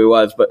I knew who he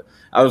was. But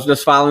I was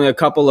just following a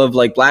couple of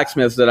like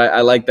blacksmiths that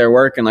I liked their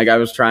work, and like I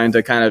was trying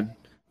to kind of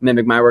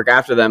mimic my work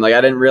after them. Like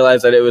I didn't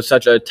realize that it was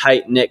such a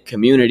tight knit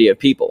community of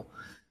people.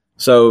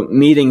 So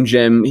meeting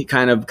Jim, he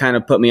kind of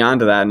put me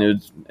onto that, and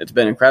it's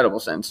been incredible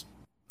since.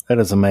 That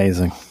is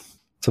amazing.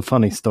 It's a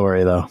funny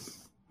story, though.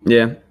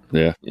 Yeah.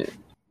 Yeah.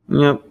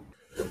 Yep.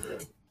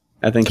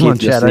 I think. Come on,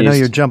 Keith just Chad. I know sneezed.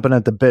 you're jumping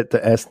at the bit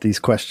to ask these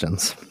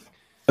questions.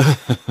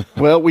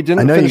 Well, we didn't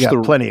I know you finish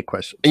got plenty of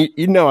questions.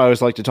 You know, I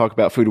always like to talk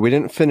about food. We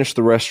didn't finish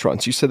the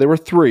restaurants. You said there were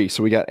 3.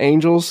 So we got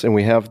Angels and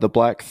we have the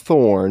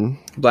Blackthorn.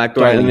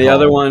 Blackthorn, and Dining the hall.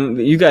 other one.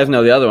 You guys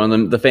know the other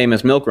one, the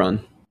famous Milk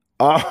Run.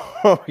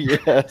 Oh,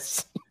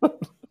 yes.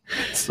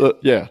 So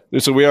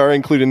we are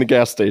including the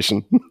gas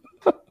station.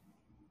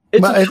 It's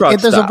But a truck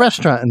there's stop. a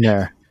restaurant in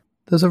there.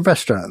 There's a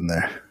restaurant in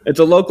there. It's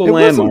a local It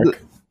wasn't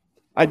landmark.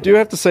 I do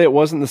have to say it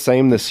wasn't the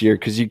same this year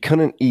because you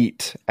couldn't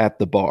eat at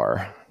the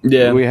bar.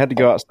 Yeah. We had to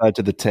go outside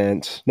to the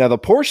tent. Now, the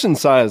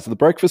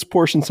breakfast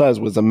portion size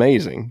was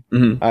amazing.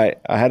 Mhm.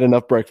 I had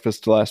enough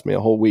breakfast to last me a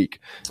whole week.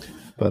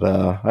 But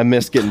I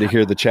missed getting to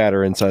hear the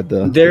chatter inside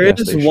the There gas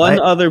is station. one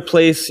other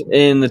place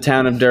in the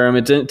town of Durham.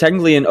 It's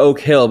technically in Oak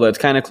Hill, but it's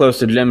kind of close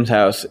to Jim's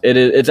house.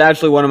 It's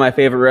actually one of my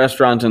favorite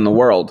restaurants in the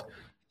world.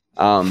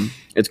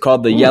 It's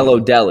called the Yellow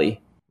Deli.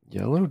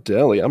 Yellow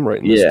Deli. I'm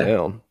writing this Yeah.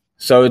 down.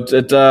 So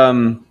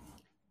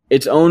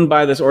it's owned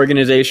by this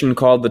organization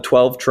called the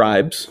 12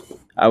 Tribes.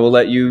 I will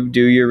let you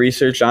do your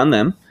research on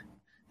them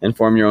and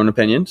form your own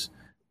opinions.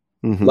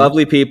 Mhm.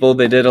 Lovely people.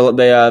 They did.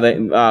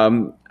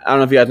 I don't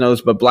know if you guys know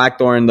this, but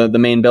Blackthorn, the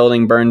main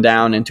building, burned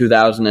down in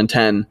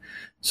 2010.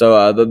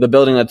 So the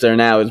building that's there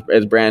now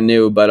is brand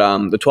new. But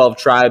the 12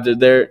 Tribes,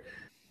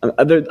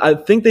 I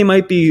think they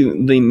might be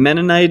the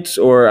Mennonites,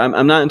 or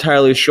I'm not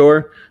entirely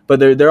sure. But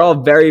they're all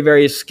very,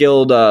 very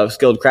skilled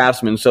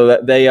craftsmen. So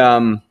that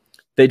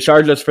they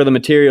charged us for the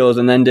materials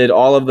and then did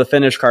all of the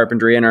finish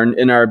carpentry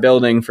in our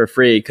building for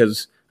free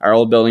because our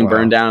old building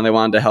burned down and they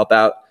wanted to help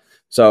out.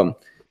 So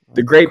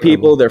the great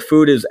people, their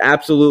food is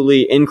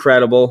absolutely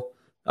incredible.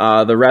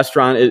 The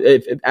restaurant,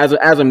 as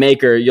a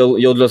maker,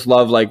 you'll just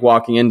love like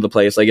walking into the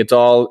place. Like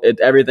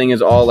everything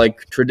is all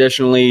like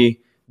traditionally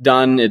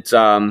done. It's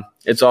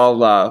all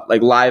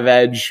like live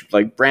edge,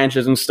 like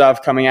branches and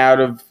stuff coming out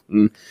of.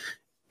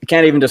 I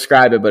can't even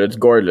describe it, but it's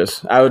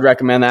gorgeous. I would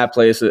recommend that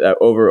place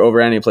over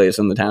any place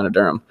in the town of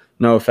Durham.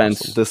 No offense.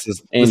 This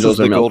is Angels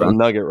the or Milk golden Run.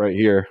 nugget right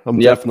here. I'm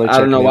Yep. definitely. I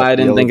don't know checking why out I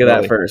didn't Yellow think of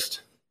Deli. that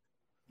first.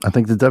 I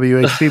think the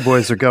WHP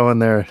boys are going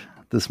there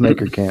this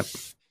maker camp.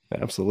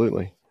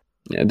 Absolutely.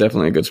 Yeah,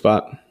 definitely a good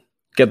spot.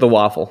 Get the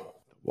waffle.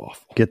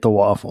 Waffle. Get the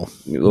waffle.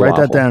 The Write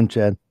waffle. that down,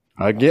 Chad.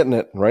 I'm getting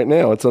it right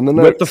now. It's on the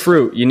notes. With the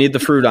fruit. You need the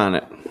fruit on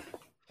it.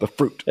 The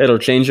fruit. It'll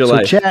change your So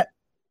life. Chad,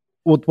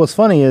 what's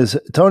funny is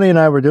Tony and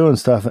I were doing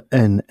stuff,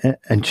 and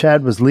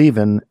Chad was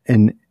leaving,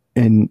 and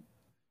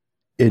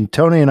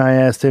Tony and I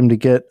asked him to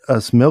get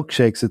us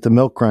milkshakes at the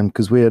Milk Run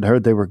because we had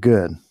heard they were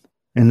good,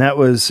 and that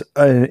was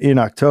in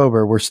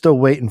October. We're still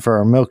waiting for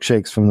our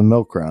milkshakes from the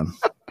Milk Run.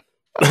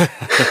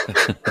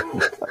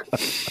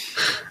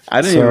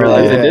 I didn't even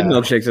realize they did Yeah.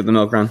 milkshakes at the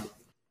Milk Run.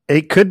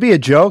 It could be a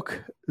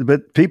joke,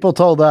 but people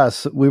told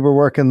us we were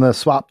working the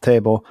swap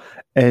table,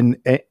 and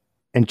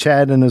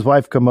Chad and his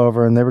wife come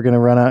over, and they were going to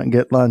run out and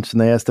get lunch,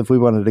 and they asked if we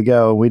wanted to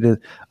go. We did.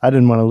 I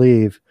didn't want to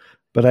leave,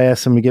 but I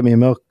asked them to get me a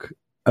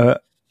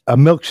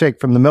milkshake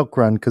from the Milk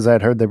Run because I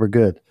had heard they were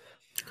good.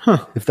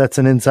 Huh. If that's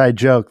an inside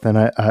joke,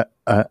 then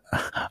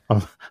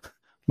I'm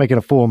making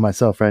a fool of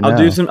myself right now.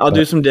 I'll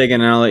do some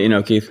digging and I'll let you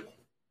know, Keith.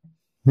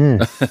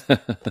 Yeah.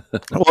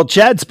 Well,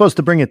 Chad's supposed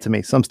to bring it to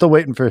me, so I'm still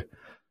waiting for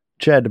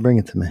Chad to bring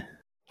it to me.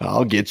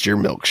 I'll get your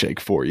milkshake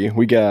for you.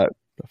 We got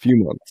a few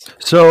months.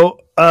 So,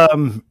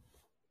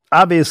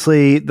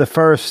 obviously, the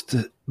first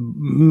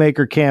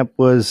maker camp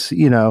was,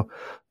 the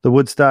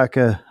Woodstock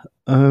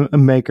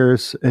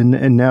makers,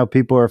 and now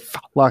people are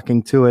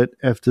flocking to it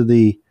after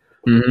the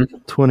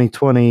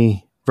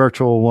 2020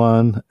 virtual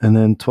one and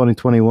then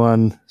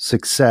 2021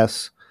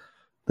 success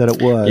that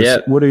it was. Yeah.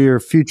 What are your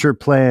future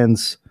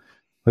plans?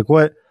 Like,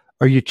 what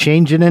are you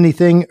changing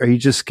anything? Are you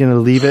just going to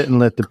leave it and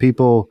let the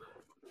people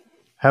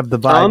have the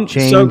vibe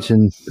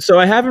change? So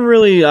I haven't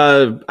really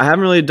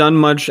done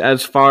much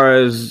as far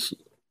as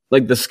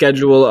like the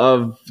schedule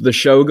of the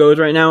show goes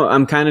right now.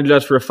 I'm kind of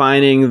just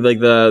refining like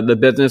the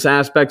business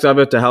aspects of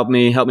it to help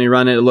me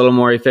run it a little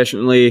more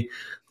efficiently,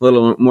 a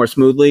little more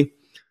smoothly.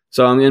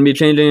 So I'm going to be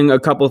changing a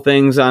couple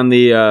things on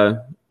the,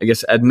 I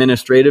guess,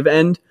 administrative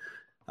end.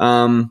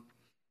 I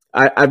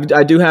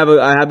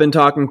have been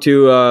talking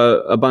to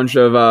a bunch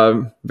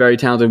of very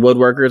talented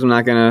woodworkers. I'm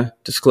not going to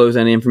disclose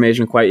any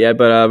information quite yet,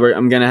 but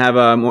I'm going to have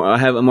a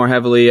more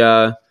heavily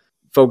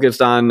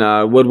focused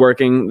on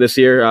woodworking this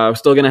year. We're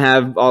still going to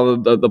have all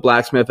of the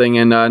blacksmithing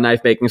and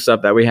knife making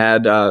stuff that we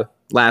had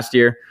last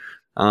year.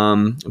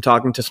 I'm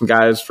talking to some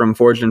guys from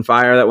Forged and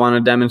Fire that want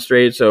to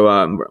demonstrate,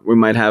 so we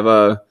might have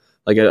a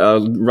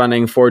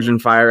running Forged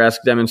and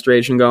Fire-esque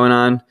demonstration going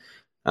on.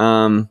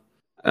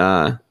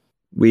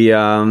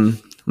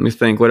 Let me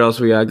think, what else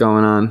we got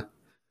going on?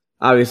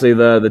 Obviously,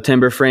 the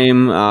timber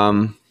frame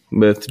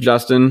with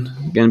Justin,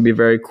 going to be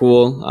very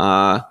cool.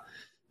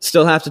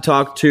 Still have to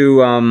talk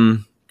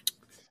to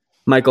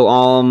Michael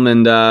Alm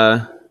and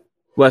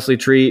Wesley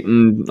Treat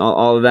and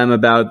all of them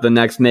about the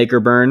next Maker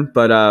Burn.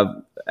 But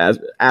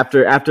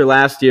after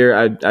last year,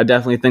 I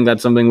definitely think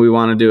that's something we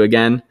want to do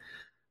again.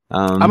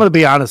 I'm going to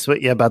be honest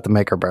with you about the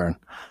Maker Burn.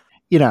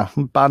 You know,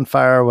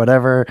 bonfire or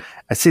whatever.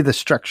 I see the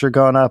structure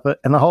going up,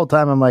 and the whole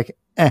time I'm like,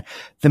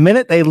 the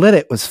minute they lit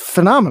it was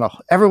phenomenal.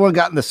 Everyone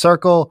got in the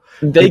circle.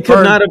 They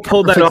could not have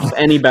pulled that off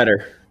any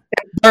better.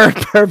 It burned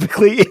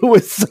perfectly. It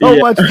was so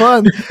much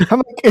fun. I'm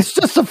like, it's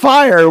just a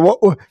fire.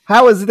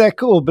 How is that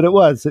cool? But it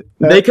was.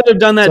 They could have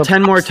done that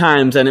 10 more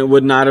times, and it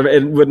would not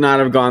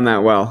have gone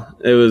that well.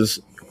 It was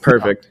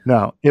perfect.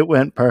 No, it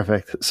went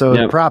perfect.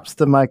 So props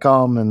to Mike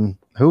Alm, and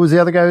who was the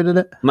other guy who did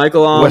it?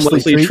 Michael Alm,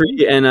 Wesley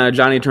Treat, and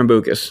Johnny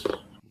Turnbucas.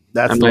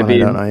 That's the one I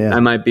don't know. Yeah, I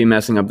might be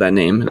messing up that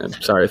name. I'm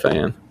sorry if I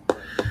am.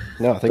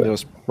 No, I think it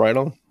was right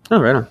on.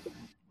 Oh, right on.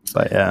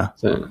 But yeah.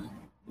 So,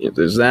 if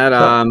there's that,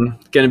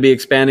 going to be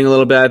expanding a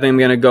little bit. I think I'm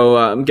going to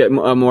go get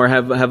more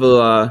of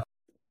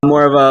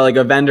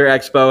a vendor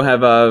expo.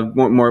 Have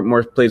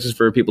more places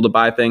for people to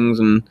buy things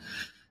and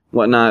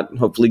whatnot.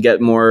 Hopefully,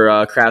 get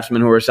more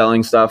craftsmen who are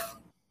selling stuff.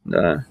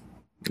 I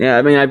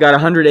mean, I've got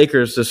 100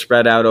 acres to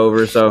spread out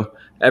over, so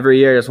every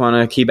year I just want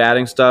to keep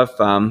adding stuff.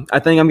 I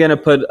think I'm going to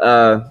put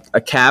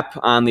a cap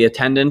on the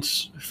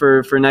attendance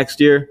for next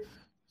year,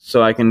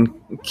 so I can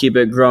keep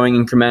it growing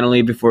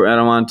incrementally. I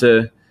don't want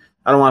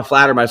to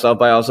flatter myself,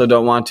 but I also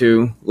don't want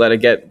to let it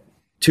get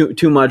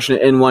too much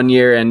in one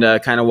year and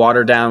kind of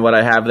water down what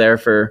I have there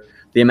for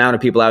the amount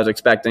of people I was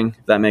expecting,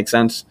 if that makes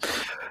sense.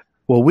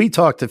 Well, we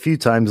talked a few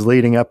times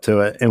leading up to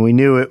it, and we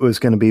knew it was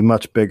going to be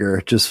much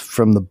bigger just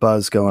from the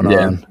buzz going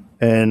on.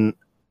 And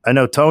I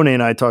know Tony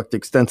and I talked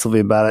extensively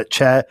about it.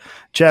 Chad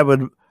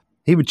would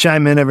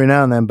chime in every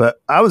now and then,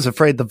 but I was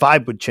afraid the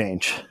vibe would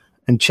change.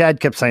 And Chad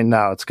kept saying,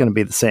 no, it's going to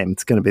be the same.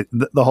 It's going to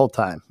be the whole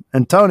time.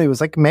 And Tony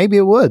was like, maybe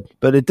it would,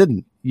 but it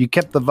didn't. You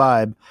kept the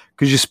vibe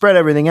because you spread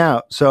everything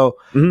out. So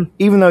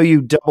even though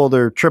you doubled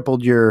or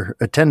tripled your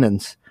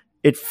attendance,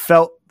 it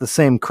felt the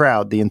same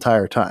crowd the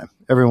entire time.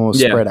 Everyone was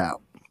spread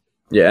out.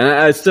 Yeah, and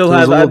I still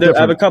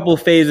have a couple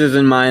phases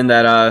in mind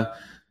that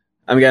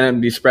I'm going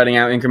to be spreading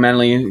out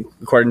incrementally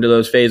according to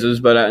those phases.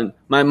 But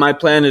my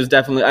plan is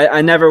definitely,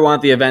 I never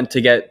want the event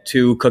to get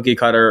too cookie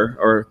cutter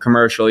or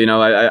commercial. You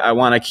know, I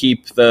want to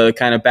keep the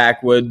kind of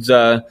backwoods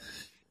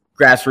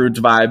grassroots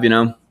vibe. You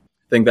know, I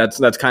think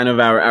that's kind of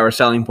our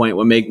selling point.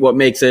 What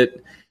makes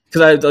it,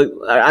 because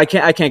I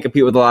can't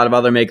compete with a lot of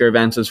other maker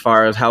events as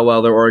far as how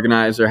well they're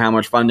organized or how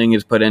much funding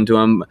is put into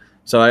them.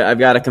 So I've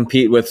got to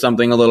compete with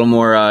something a little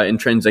more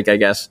intrinsic, I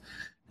guess.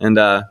 And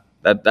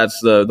that's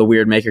the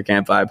weird Maker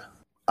Camp vibe.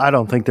 I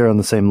don't think they're on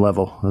the same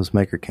level as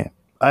Maker Camp.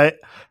 I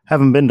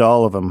haven't been to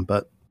all of them,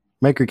 but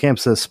Maker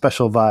Camp's a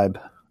special vibe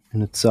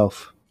in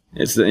itself.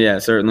 It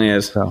certainly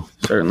is. So.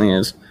 Certainly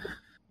is.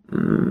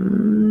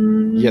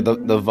 Yeah,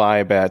 the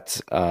vibe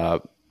at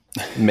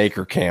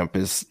Maker Camp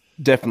is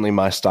definitely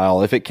my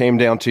style. If it came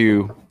down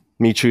to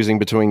me choosing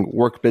between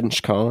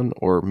Workbench Con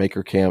or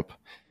Maker Camp,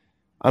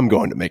 I'm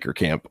going to Maker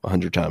Camp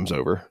 100 times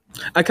over.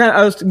 I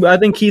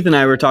think Keith and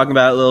I were talking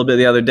about it a little bit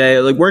the other day.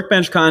 Like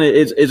Workbench Con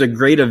is a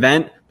great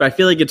event, but I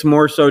feel like it's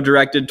more so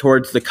directed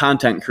towards the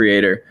content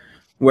creator,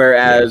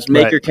 whereas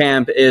Maker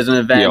Camp is an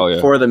event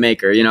for the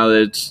maker. You know,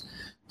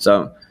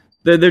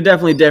 they're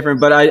definitely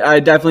different, but I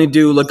definitely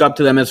do look up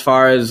to them as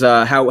far as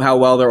how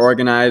well they're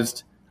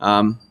organized.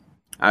 I'm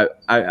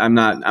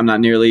not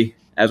nearly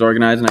as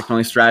organized, and I can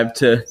only strive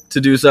to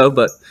do so.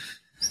 But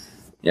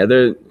yeah,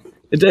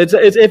 It's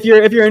if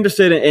you're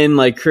interested in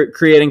like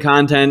creating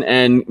content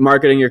and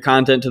marketing your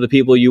content to the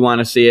people you want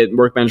to see it,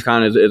 Workbench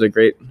Con is a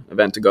great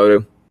event to go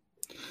to.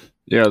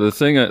 Yeah, the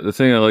thing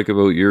I like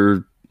about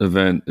your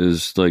event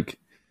is like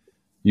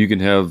you can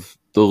have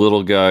the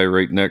little guy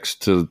right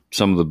next to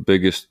some of the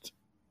biggest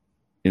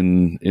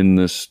in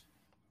this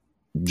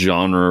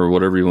genre or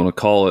whatever you want to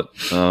call it,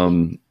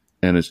 and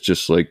it's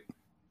just like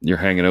you're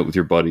hanging out with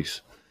your buddies.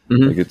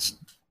 Like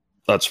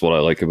that's what I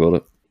like about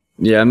it.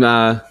 Yeah,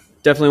 I'm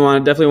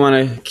Definitely want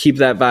to keep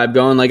that vibe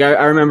going. Like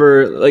I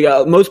remember, like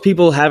most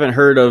people haven't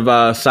heard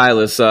of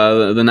Silas,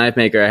 the knife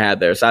maker I had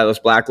there, Silas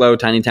Blacklow,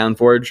 Tiny Town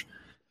Forge.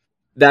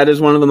 That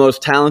is one of the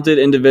most talented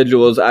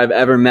individuals I've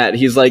ever met.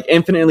 He's like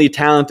infinitely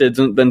talented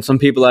than some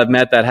people I've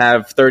met that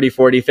have 30,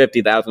 40,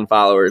 50,000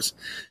 followers.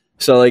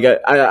 So like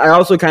I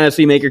also kind of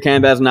see Maker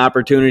Camp as an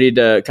opportunity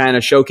to kind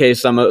of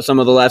showcase some of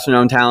the lesser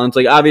known talents.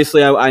 Like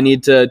obviously I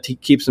need to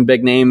keep some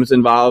big names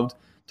involved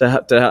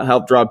to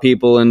help draw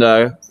people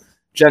and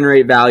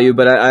generate value.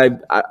 But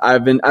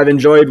I've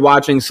enjoyed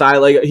watching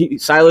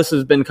Silas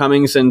has been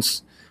coming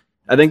since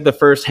I think the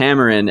first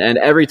Hammer In, and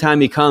every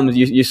time he comes,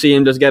 you see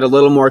him just get a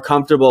little more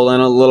comfortable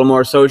and a little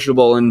more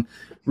sociable and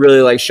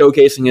really like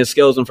showcasing his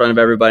skills in front of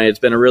everybody. It's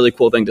been a really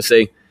cool thing to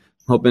see.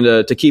 Hoping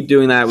to keep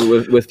doing that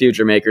with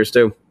future makers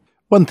too.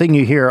 One thing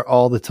you hear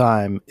all the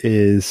time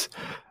is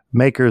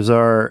makers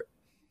are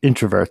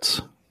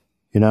introverts,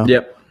 you know?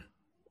 Yep.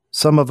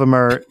 Some of them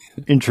are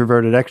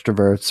introverted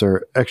extroverts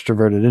or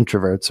extroverted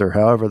introverts or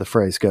however the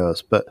phrase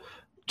goes, but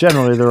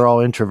generally they're all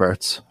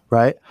introverts,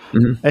 right?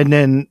 Mm-hmm. And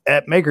then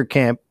at Maker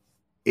Camp,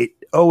 it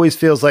always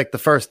feels like the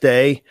first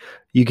day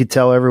you could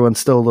tell everyone's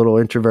still a little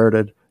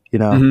introverted, you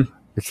know? Mm-hmm.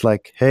 It's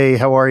like, hey,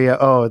 how are you?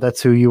 Oh,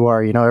 that's who you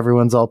are. You know,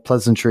 everyone's all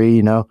pleasantry,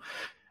 you know?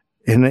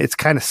 And it's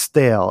kind of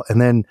stale.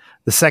 And then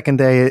the second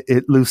day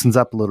it loosens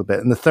up a little bit.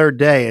 And the third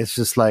day it's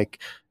just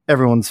like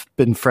everyone's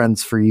been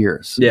friends for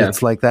years. Yeah.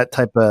 It's like that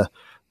type,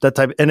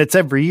 and it's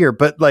every year.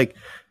 But like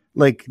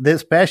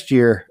this past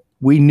year,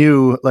 we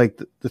knew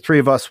like the three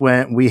of us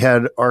went, we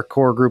had our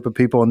core group of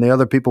people and the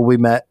other people we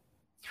met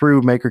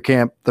through Maker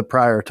Camp the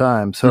prior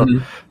time. So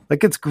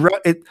like it's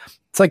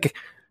like,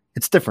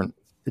 it's different.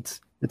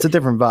 It's a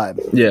different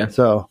vibe. Yeah.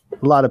 So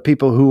a lot of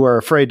people who are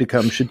afraid to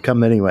come should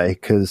come anyway,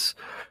 because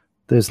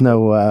there's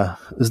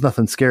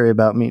nothing scary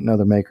about meeting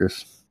other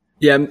makers.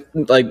 Yeah,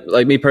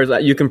 like me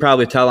personally, you can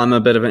probably tell I'm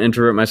a bit of an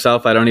introvert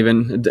myself. I don't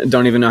even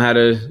know how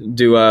to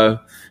do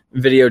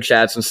video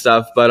chats and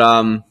stuff. But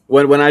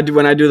when I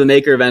do the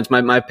maker events,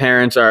 my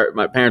parents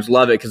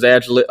love it because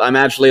I'm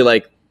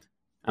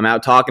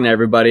out talking to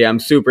everybody. I'm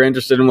super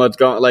interested in what's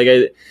going. Like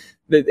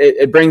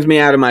it brings me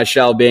out of my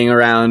shell being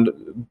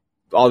around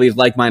all these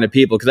like-minded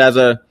people,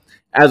 because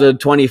as a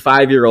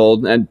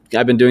 25-year-old, and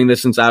I've been doing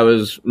this since I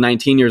was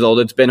 19 years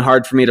old, it's been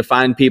hard for me to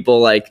find people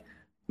like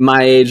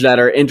my age that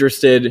are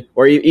interested,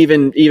 or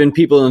even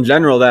people in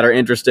general that are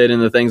interested in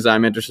the things that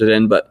I'm interested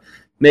in. But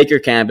Maker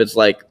Camp, it's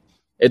like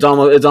it's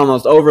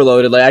almost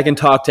overloaded. Like I can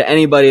talk to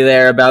anybody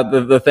there about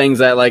the things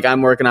that like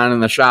I'm working on in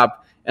the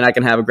shop, and I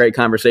can have a great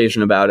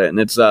conversation about it. And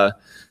it's I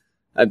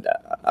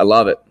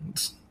love it.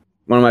 It's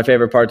one of my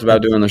favorite parts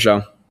about doing the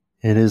show.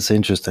 It is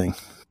interesting.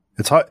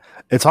 It's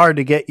hard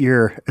to get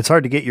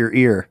your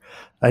ear.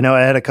 I know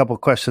I had a couple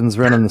questions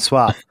running the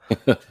swap,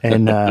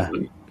 and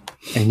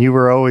you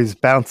were always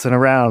bouncing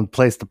around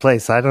place to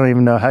place. I don't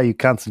even know how you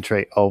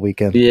concentrate all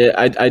weekend. Yeah,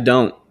 I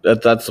don't.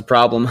 That's the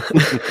problem.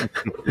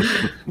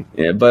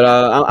 Yeah, but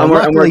I'm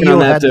working on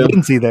that too.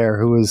 Lindsay there,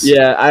 who was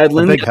I had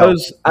Lindsay.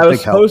 I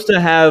was supposed to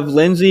have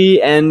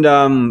Lindsay and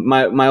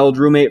my old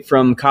roommate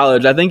from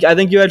college. I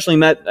think you actually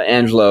met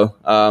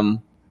Angelo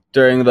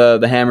during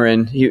the Hammer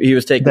In. He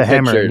was taking the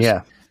pictures. Hammer In,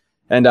 yeah.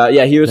 And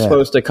he was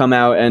supposed to come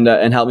out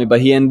and help me,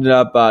 but he ended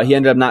up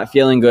not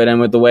feeling good.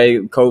 And with the way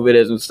COVID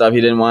is and stuff,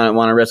 he didn't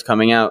want to risk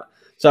coming out.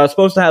 So I was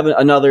supposed to have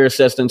another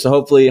assistant. So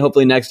hopefully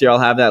next year I'll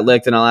have that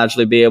licked and I'll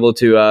actually be able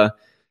to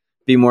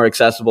be more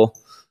accessible.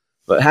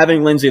 But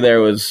having Lindsay there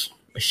was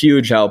a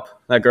huge help.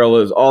 That girl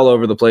was all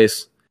over the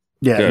place.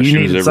 Yeah, you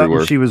needed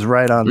something. She was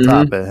right on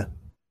top of it.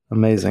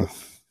 Amazing.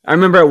 I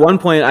remember at one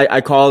point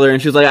I called her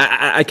and she was like,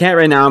 I can't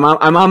right now.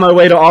 I'm on my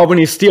way to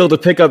Albany Steel to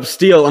pick up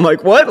steel. I'm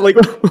like, what? Like,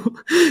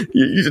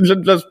 you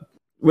just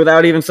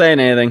without even saying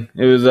anything.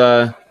 It was,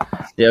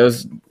 it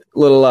was a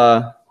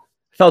little,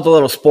 felt a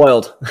little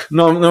spoiled.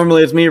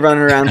 Normally it's me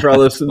running around for all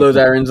those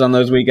errands on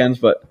those weekends,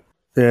 but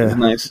it was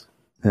nice.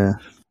 Yeah.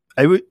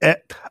 I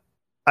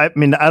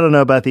mean, I don't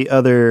know about the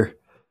other,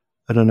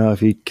 I don't know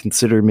if you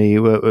consider me,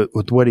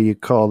 what do you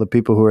call the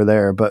people who are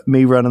there, but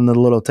me running the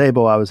little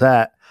table I was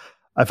at,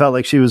 I felt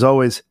like she was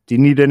always, do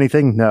you need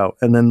anything? No.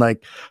 And then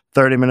like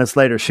 30 minutes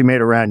later, she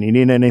made a round. You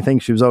need anything?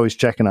 She was always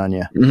checking on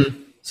you.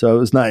 Mm-hmm. So it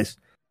was nice.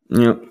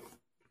 Yeah.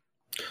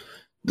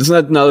 This is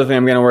another thing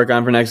I'm going to work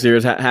on for next year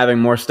is having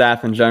more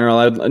staff in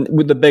general.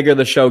 With the bigger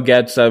the show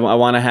gets, I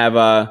want to have,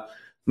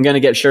 I'm going to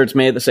get shirts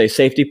made that say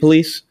safety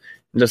police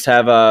and just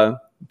have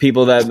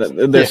people that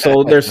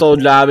their sole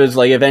job is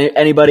like, if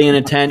anybody in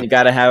a tent, you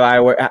got to have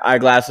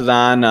eyeglasses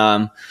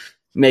on,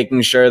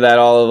 making sure that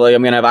I'm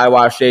going to have eye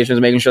wash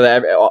stations, making sure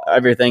that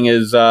everything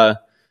is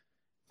up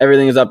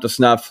to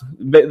snuff.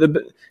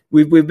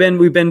 We've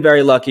been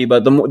very lucky,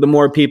 but the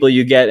more people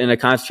you get in a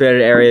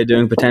concentrated area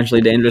doing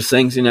potentially dangerous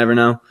things, you never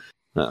know.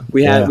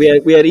 We had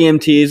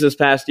EMTs this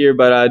past year,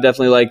 but I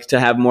definitely like to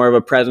have more of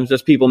a presence,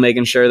 just people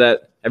making sure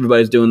that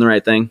everybody's doing the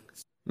right thing.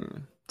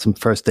 Some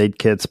first aid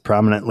kits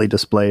prominently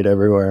displayed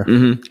everywhere.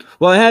 Mm-hmm.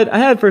 Well, I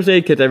had first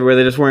aid kits everywhere.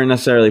 They just weren't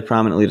necessarily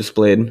prominently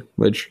displayed,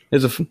 which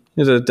is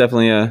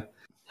definitely a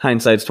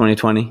hindsight's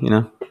 2020, you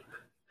know.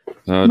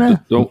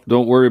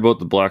 Don't worry about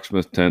the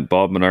blacksmith tent.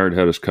 Bob Menard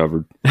had us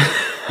covered.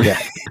 Yeah,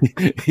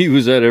 he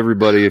was at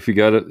everybody. If you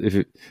got it,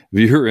 if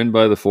you're in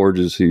by the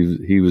forges,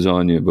 he was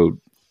on you about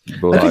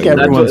I think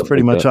everyone's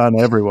pretty much on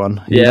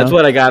everyone. Yeah, that's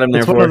what I got him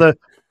there for.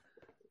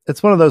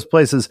 It's one of those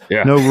places.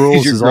 Yeah. No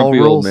rules is all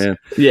rules. Man.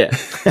 Yeah.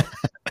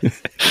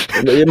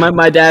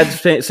 My dad's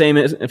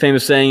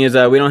famous saying is,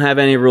 "We don't have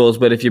any rules,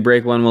 but if you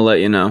break one, we'll let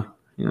you know."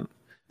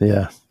 Yeah.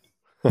 Yeah.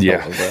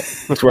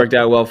 It's worked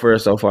out well for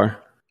us so far.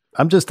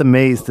 I'm just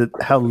amazed at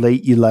how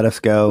late you let us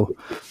go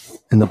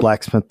in the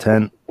blacksmith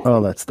tent,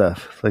 all that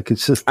stuff. Like,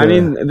 it's just. I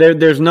mean,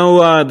 there's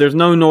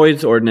no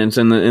noise ordinance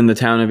in the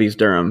town of East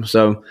Durham,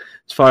 so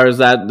as far as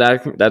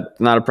that's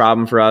not a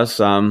problem for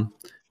us. And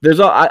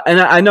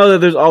I know that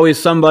there's always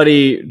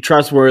somebody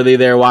trustworthy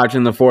there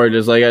watching the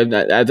forges. Like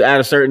at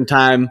a certain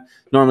time,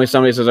 normally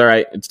somebody says, "All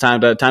right, it's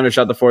time to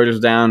shut the forges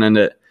down," and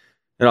it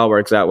all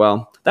works out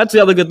well. That's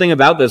the other good thing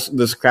about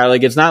this crowd.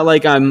 Like, it's not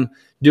like I'm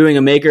doing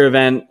a maker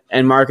event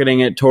and marketing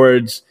it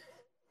towards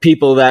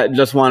people that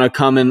just want to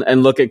come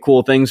and look at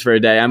cool things for a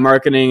day. I'm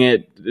marketing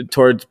it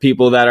towards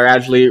people that are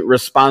actually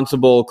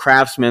responsible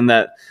craftsmen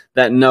that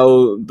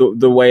know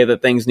the way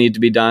that things need to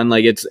be done.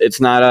 Like,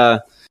 it's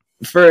not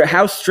for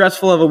how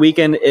stressful of a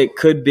weekend it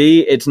could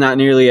be. It's not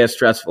nearly as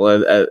stressful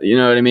as you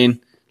know what I mean?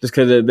 Just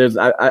because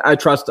I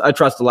trust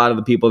a lot of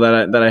the people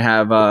that I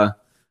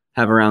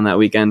have around that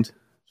weekend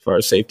as far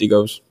as safety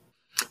goes.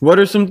 What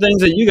are some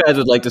things that you guys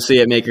would like to see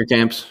at Maker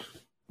Camps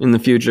in the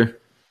future?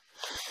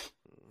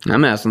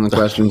 I'm asking the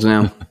questions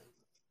now.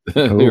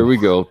 Here we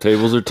go.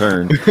 Tables are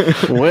turned.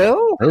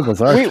 Well,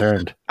 tables are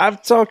turned.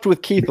 I've talked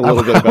with Keith a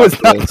little bit about I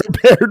was not this.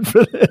 prepared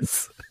for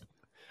this.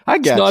 I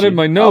got It's not you. in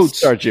my notes. I'll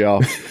start you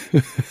off.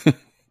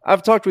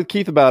 I've talked with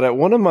Keith about it.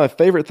 One of my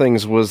favorite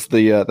things was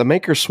the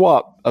Maker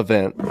Swap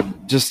event.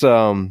 Just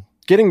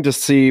getting to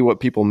see what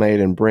people made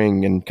and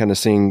bring, and kind of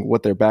seeing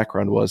what their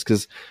background was,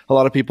 because a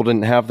lot of people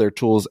didn't have their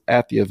tools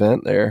at the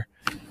event there.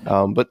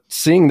 But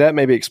seeing that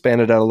maybe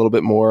expanded out a little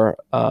bit more.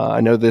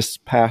 I know this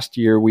past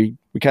year we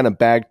kind of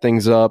bagged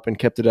things up and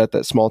kept it at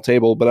that small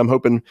table, but I'm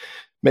hoping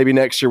maybe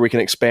next year we can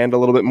expand a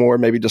little bit more,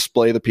 maybe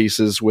display the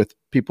pieces with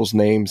people's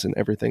names and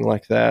everything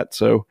like that.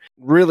 So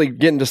really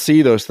getting to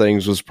see those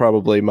things was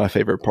probably my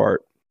favorite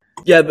part.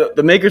 Yeah,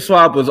 the Maker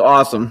Swap was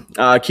awesome.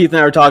 Keith and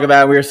I were talking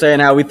about it. We were saying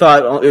how we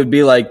thought it would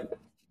be like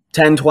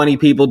 10, 20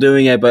 people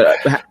doing it, but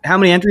how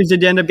many entries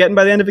did you end up getting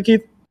by the end of it,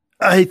 Keith?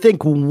 I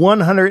think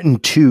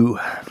 102.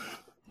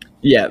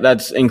 Yeah,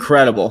 that's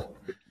incredible.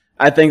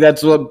 I think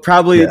that's what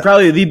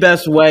probably the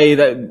best way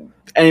that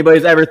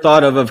anybody's ever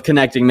thought of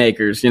connecting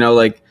makers. You know,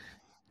 like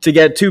to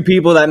get two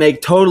people that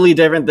make totally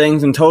different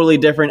things in totally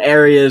different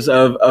areas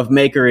of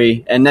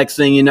makery, and next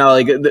thing you know,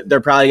 like they're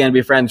probably going to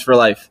be friends for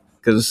life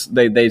because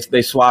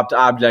they swapped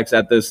objects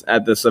at this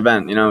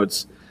event. You know,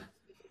 it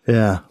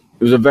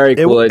was a very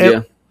cool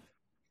idea.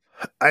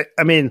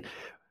 I mean,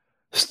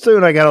 Stu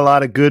and I got a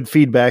lot of good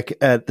feedback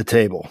at the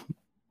table.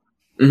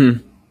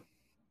 Mm-hmm.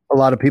 A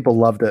lot of people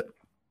loved it.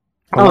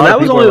 That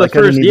was only the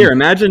first year.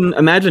 Imagine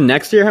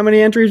next year how many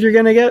entries you're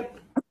going to get.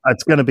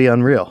 It's going to be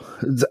unreal.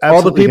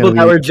 All the people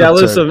that were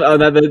jealous of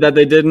that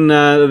they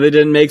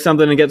didn't make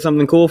something and get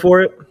something cool for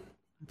it. I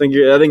think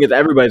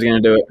everybody's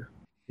going to do it.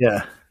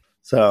 Yeah.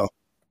 So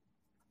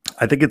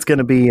I think it's going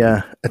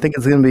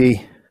to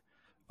be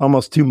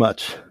almost too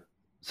much.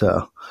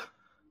 So,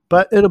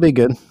 but it'll be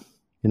good.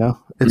 You know,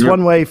 it's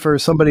one way for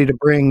somebody to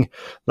bring,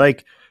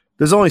 like,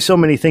 there's only so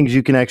many things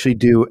you can actually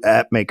do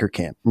at Maker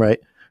Camp, right?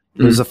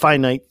 There's a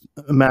finite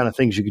amount of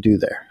things you could do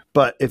there.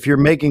 But if you're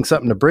making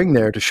something to bring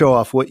there to show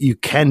off what you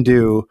can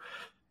do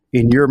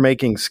in your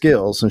making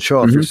skills and show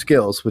off your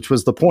skills, which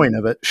was the point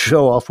of it,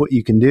 show off what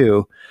you can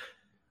do.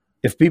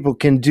 If people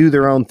can do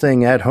their own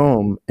thing at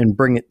home and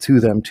bring it to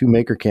them to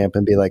Maker Camp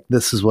and be like,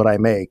 this is what I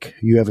make,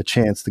 you have a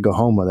chance to go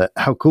home with it.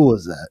 How cool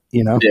is that?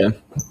 You know? Yeah.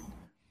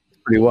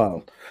 Pretty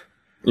wild.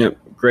 Yep.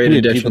 Great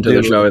addition to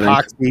the show, I think.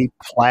 Epoxy,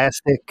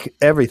 plastic,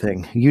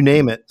 everything. You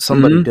name it.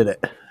 Somebody did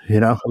it. You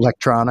know,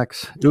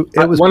 electronics.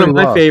 It was one of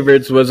my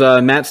favorites was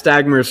Matt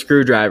Stagmer's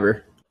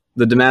screwdriver,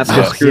 the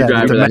Damascus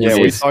screwdriver.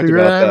 We talked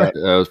about that.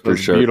 That was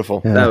pretty sure.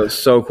 Beautiful. Yeah. That was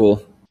so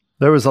cool.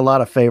 There was a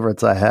lot of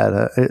favorites I had.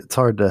 It's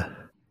hard to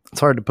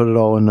put it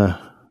all into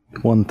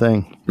one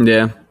thing.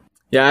 Yeah.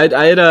 Yeah,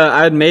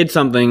 I had made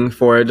something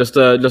for it, just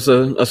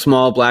a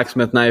small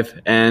blacksmith knife,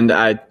 and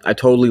I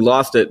totally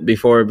lost it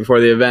before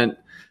the event.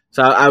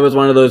 So I was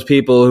one of those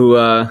people who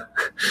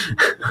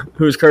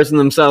who's cursing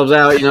themselves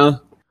out, you know.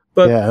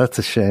 But yeah, that's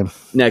a shame.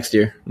 Next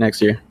year,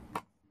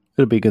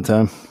 it'll be a good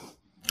time.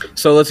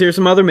 So let's hear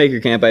some other Maker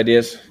Camp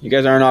ideas. You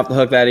guys aren't off the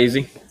hook that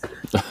easy.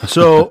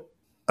 So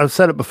I've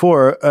said it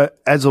before.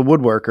 As a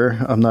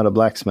woodworker, I'm not a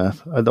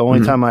blacksmith. The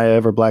only time I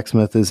ever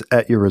blacksmith is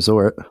at your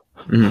resort.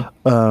 But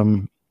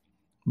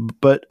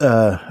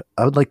I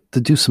would like to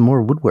do some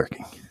more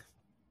woodworking.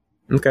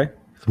 Okay.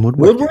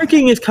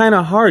 Woodworking is kind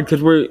of hard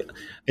because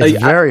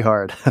it's very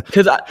hard.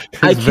 Because I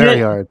can't.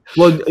 Very hard.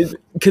 Well,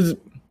 because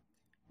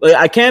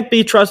I can't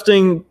be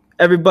trusting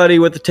everybody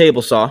with the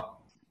table saw.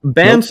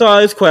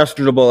 Bandsaw is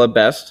questionable at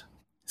best.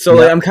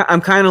 So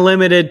I'm kind of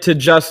limited to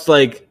just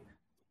like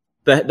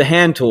the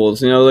hand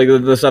tools, you know, like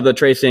the stuff that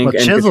Tracy and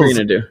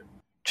Katrina do.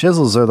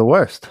 Chisels are the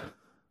worst.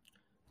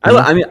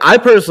 I mean, I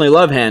personally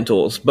love hand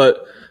tools,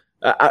 but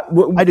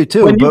I do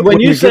too.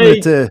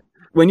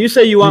 When you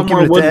say you want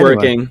more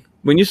woodworking,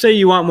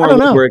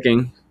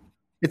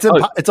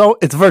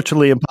 It's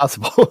virtually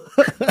impossible.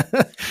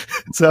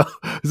 so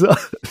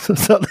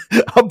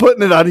I'm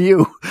putting it on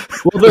you.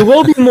 Well, there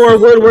will be more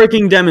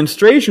woodworking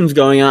demonstrations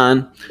going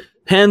on.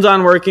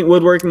 Hands-on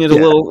woodworking is a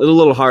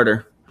little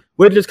harder,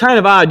 which is kind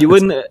of odd. You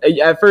wouldn't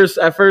at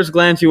first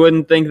glance you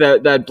wouldn't think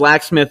that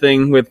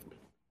blacksmithing with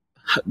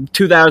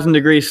 2,000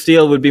 degree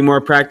steel would be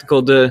more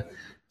practical to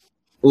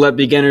let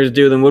beginners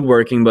do than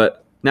woodworking.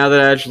 But now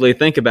that I actually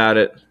think about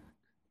it,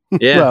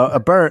 yeah. Well,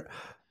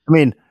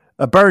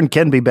 a burn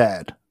can be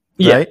bad,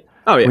 right? Yeah.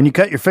 Oh yeah. When you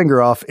cut your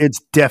finger off,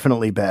 it's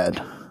definitely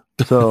bad.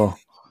 So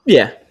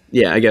yeah,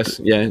 I guess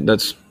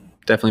that's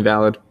definitely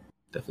valid.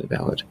 Definitely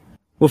valid.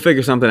 We'll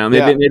figure something out.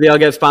 Maybe I'll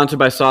get sponsored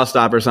by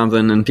SawStop or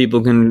something, and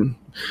people can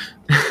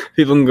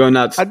go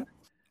nuts.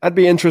 I'd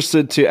be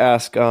interested to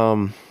ask.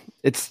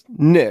 It's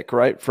Nick,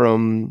 right?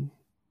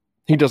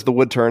 He does the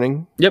wood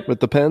turning. Yep. With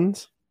the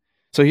pens.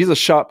 So he's a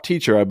shop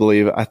teacher, I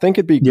believe. I think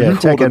it'd be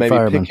cool to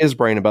maybe pick his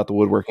brain about the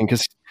woodworking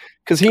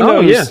because he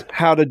knows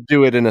how to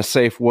do it in a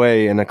safe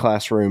way in a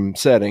classroom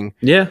setting.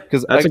 Yeah.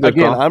 Because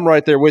again, I'm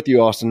right there with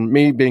you, Austin.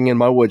 Me being in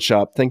my wood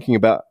shop, thinking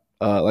about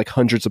like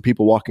hundreds of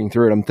people walking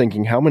through it, I'm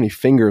thinking how many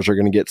fingers are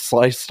going to get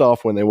sliced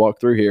off when they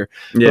walk through here.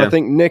 Yeah. But I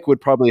think Nick would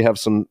probably have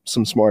some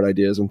smart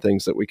ideas and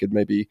things that we could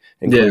maybe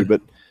include. Yeah.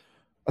 But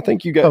I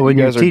think you guys are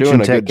doing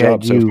a good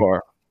job so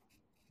far.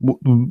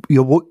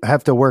 You'll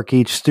have to work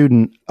each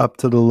student up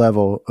to the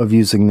level of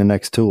using the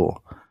next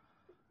tool.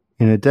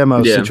 In a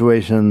demo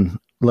situation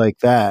like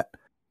that,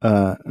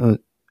 in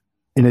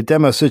a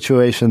demo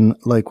situation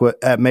like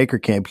what at Maker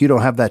Camp, you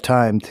don't have that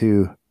time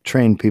to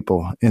train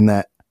people in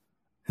that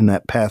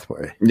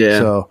pathway. Yeah.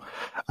 So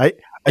I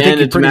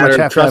think you pretty much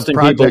have to have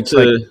projects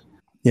I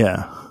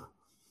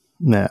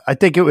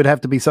think it would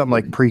have to be something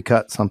like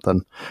pre-cut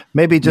something.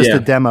 Maybe just a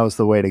demo is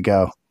the way to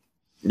go.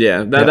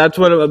 Yeah, that's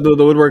what the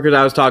woodworkers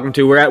I was talking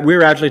to. We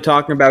were actually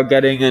talking about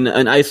getting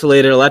an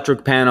isolated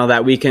electric panel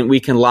that we can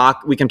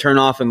turn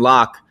off and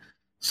lock,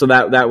 so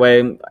that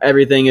way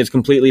everything is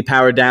completely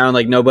powered down.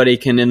 Like nobody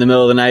can in the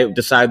middle of the night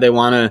decide they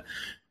want to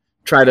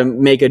try to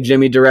make a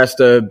Jimmy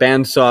DiResta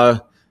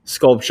bandsaw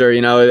sculpture,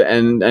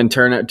 and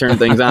turn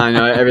things on.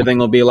 Everything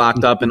will be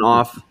locked up and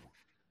off.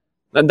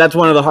 That's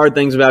one of the hard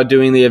things about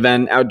doing the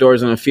event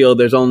outdoors in a field.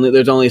 There's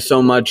only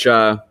so much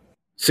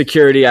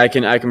security I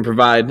can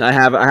provide. I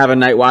have a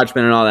night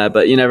watchman and all that,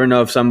 but you never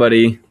know if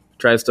somebody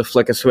tries to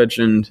flick a switch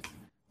and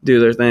do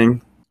their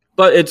thing.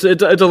 But it's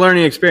a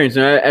learning experience.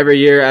 Every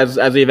year as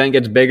the event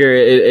gets bigger,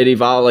 it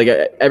evolves. Like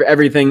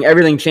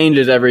everything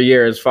changes every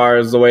year as far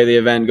as the way the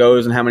event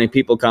goes and how many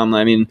people come.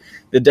 I mean,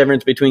 the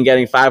difference between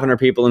getting 500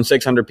 people and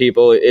 600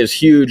 people is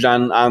huge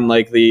on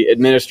like the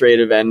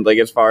administrative end, like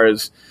as far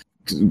as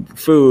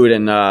food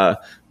and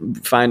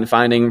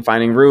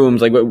finding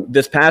rooms. Like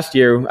this past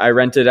year, I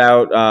rented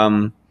out.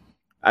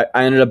 I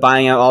ended up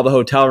buying out all the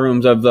hotel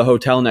rooms of the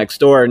hotel next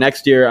door.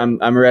 Next year, I'm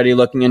already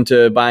looking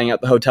into buying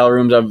out the hotel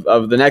rooms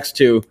of the next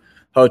two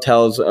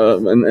hotels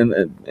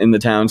in the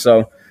town.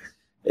 So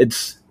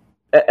it's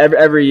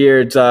every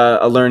year it's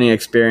a learning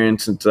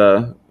experience. It's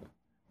a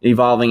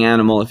evolving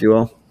animal, if you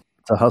will.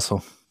 It's a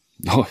hustle.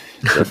 Oh,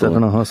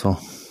 definitely a hustle.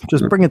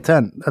 Just bring a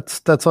tent.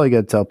 That's all you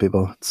got to tell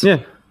people.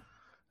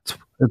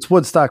 It's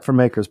Woodstock for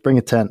makers. Bring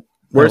a tent.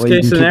 Worst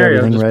case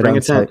scenario, just bring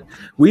a tent.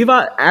 We've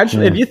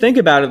actually, if you think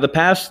about it, the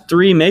past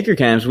 3 Maker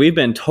Camps, we've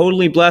been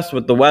totally blessed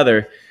with the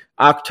weather.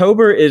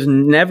 October is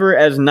never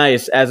as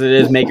nice as it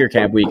is Maker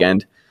Camp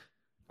weekend.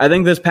 I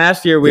think this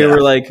past year we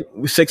were like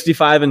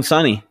 65 and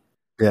sunny.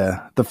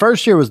 Yeah. The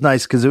first year was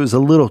nice because it was a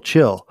little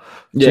chill.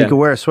 So you could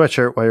wear a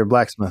sweatshirt while you're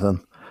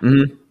blacksmithing.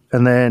 Mm-hmm.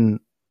 And then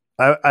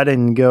I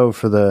didn't go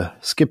for the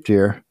skip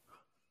year.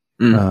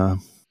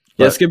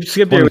 Skip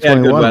year we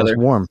had good weather. Was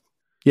warm.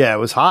 Yeah, it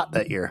was hot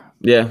that year.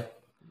 Yeah.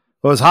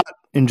 It was hot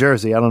in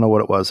Jersey. I don't know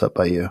what it was up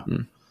by you.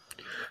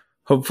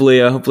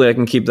 Hopefully I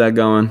can keep that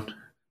going.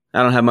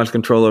 I don't have much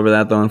control over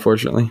that, though,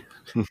 unfortunately.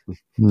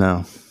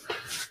 No.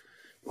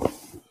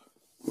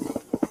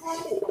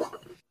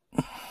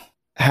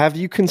 Have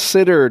you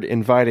considered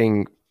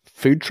inviting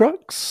food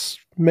trucks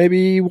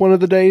maybe one of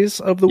the days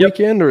of the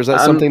weekend, or is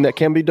that something that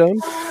can be done?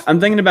 I'm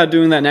thinking about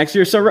doing that next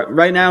year. So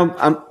right now,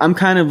 I'm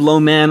kind of low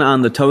man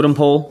on the totem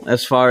pole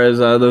as far as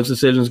those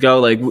decisions go.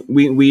 Like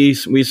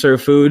we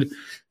serve food,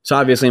 so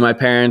obviously my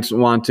parents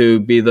want to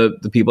be the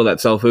people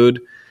that sell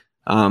food.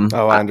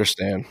 I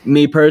understand.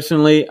 Me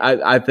personally,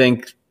 I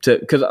think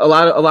because a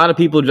lot of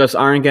people just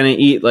aren't going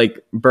to eat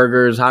like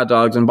burgers, hot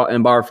dogs,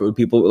 and bar food.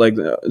 People like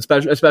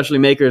especially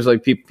makers,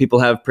 like people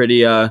have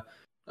pretty I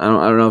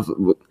don't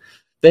know if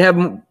they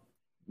have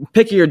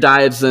pickier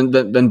diets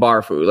than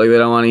bar food. Like they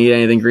don't want to eat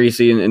anything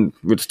greasy, and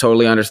which is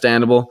totally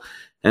understandable.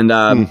 And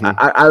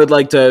I would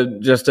like to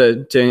just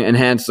to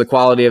enhance the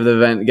quality of the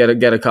event,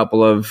 get a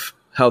couple of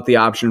healthy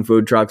option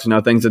food trucks,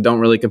 things that don't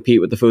really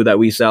compete with the food that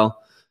we sell.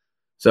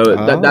 So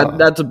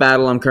that's a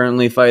battle I'm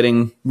currently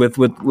fighting with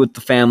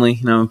the family.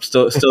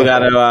 Still got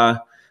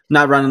to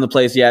not running the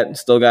place yet.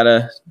 Still got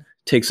to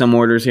take some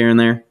orders here and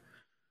there.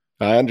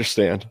 I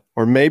understand.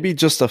 Or maybe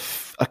just a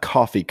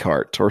coffee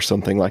cart or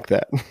something like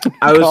that.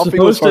 I was Coffee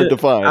was hard to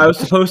find. I was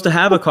supposed to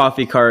have a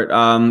coffee cart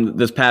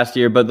this past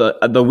year, but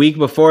the week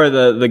before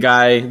the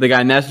guy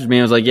messaged me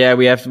and was like, "Yeah,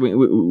 we aren't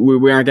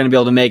going to be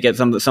able to make it.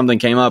 Something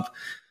came up."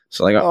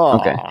 So like,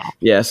 okay,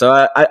 yeah.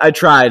 So I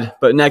tried,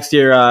 but next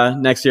year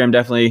I'm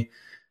definitely.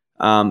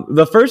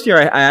 The first year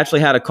I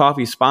actually had a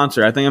coffee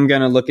sponsor. I think I'm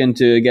going to look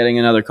into getting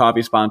another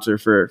coffee sponsor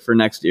for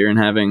next year and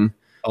having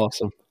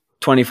awesome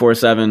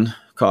 24/7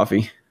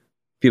 coffee.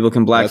 People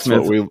can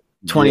blacksmith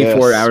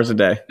 24 hours a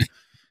day.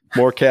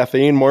 More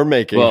caffeine, more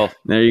making. Well,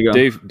 there you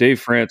go. Dave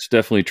France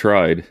definitely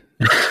tried.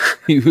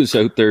 He was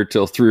out there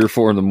till 3 or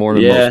 4 in the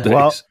morning most days.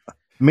 Well,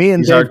 me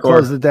and He's Dave hardcore.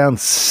 closed it down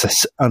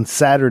on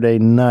Saturday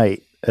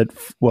night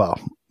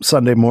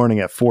Sunday morning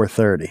at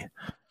 4:30.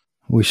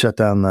 We shut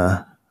down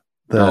the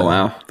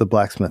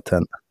blacksmith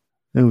tent.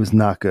 It was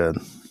not good.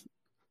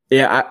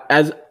 Yeah,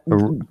 as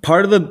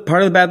part of the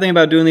bad thing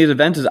about doing these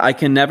events is I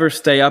can never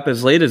stay up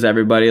as late as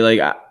everybody. Like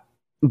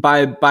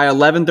by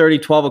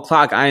 11:30, 12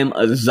 o'clock, I am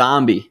a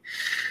zombie.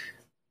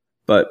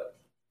 But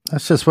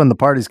that's just when the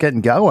party's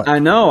getting going. I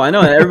know.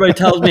 Everybody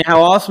tells me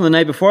how awesome the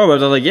night before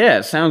was. I was like, yeah,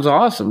 it sounds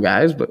awesome,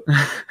 guys, but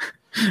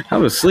I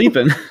was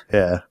sleeping.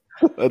 Yeah.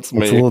 That's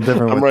me. It's a little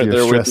different with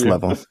your stress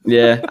level.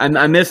 Yeah,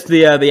 I missed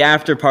the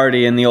after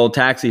party in the old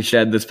taxi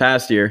shed this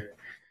past year.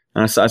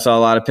 And I saw a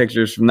lot of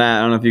pictures from that.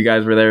 I don't know if you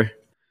guys were there.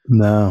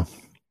 No.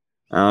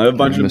 A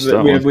bunch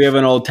of we have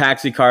an old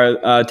taxi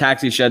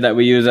shed that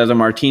we use as a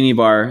martini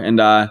bar, and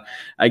I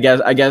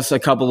guess a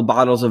couple of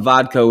bottles of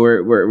vodka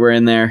were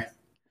in there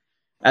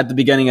at the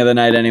beginning of the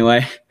night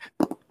anyway.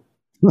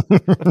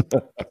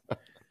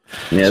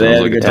 Yeah, they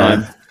had a good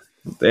time.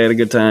 They had a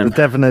good time.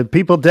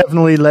 People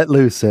definitely let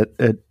loose at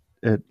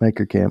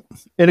Maker Camp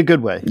in a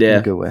good way. Yeah, in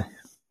a good way.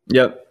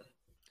 Yep.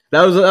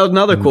 That was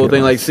another cool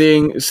thing, like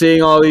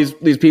seeing all these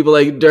people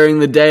like during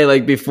the day,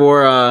 like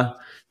before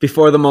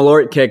the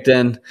Malort kicked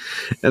in,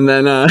 and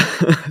then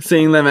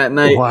seeing them at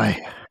night.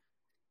 Why?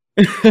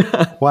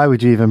 Why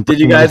would you even? Did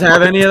you guys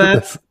have any of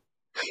that?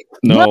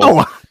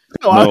 No.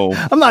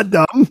 I'm not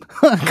dumb.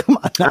 Come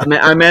on.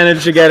 I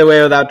managed to get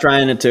away without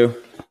trying it too.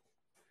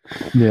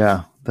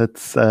 Yeah,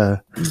 that's.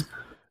 Craig,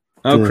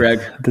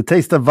 the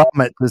taste of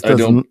vomit just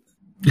doesn't.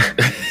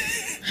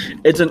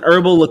 It's an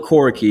herbal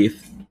liqueur,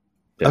 Keith.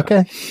 Yeah.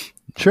 Okay,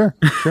 sure.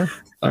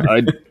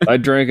 I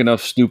drank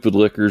enough stupid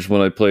liquors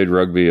when I played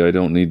rugby. I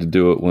don't need to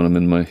do it when I'm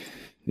in my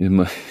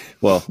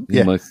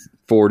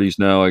 40s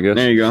now, I guess.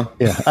 There you go.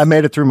 Yeah, I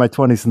made it through my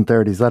 20s and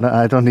 30s.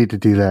 I don't need to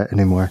do that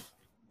anymore.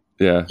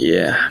 Yeah.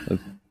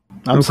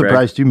 I'm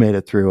surprised you made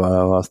it through,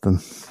 Austin.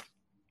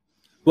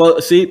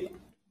 Well, see,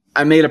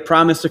 I made a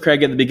promise to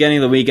Craig at the beginning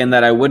of the weekend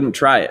that I wouldn't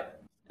try it,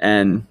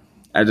 and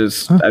I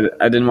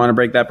didn't want to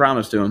break that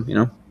promise to him,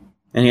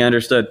 and he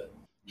understood.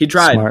 He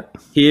tried. Smart.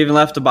 He even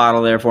left a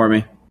bottle there for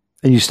me.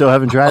 And you still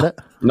haven't tried it?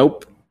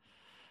 Nope.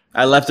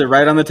 I left it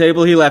right on the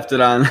table he left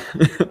it on.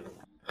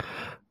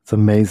 It's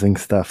amazing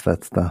stuff,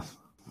 that stuff.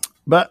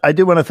 But I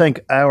do want to thank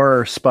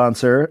our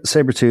sponsor,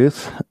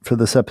 Sabertooth, for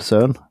this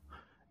episode.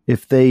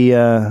 If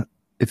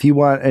you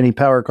want any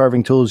power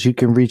carving tools, you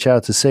can reach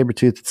out to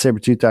Sabertooth at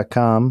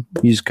sabertooth.com.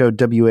 Use code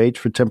WH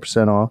for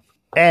 10% off.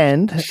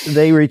 And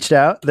they reached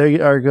out. They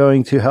are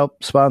going to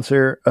help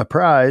sponsor a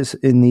prize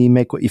in the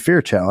Make What You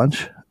Fear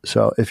challenge.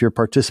 So if you're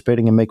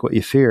participating in Make What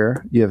You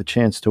Fear, you have a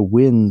chance to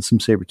win some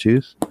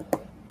Sabertooth.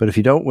 But if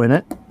you don't win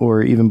it,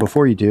 or even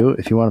before you do,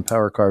 if you want a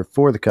power carve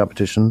for the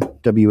competition,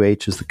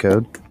 WH is the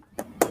code.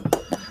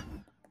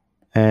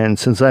 And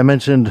since I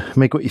mentioned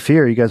Make What You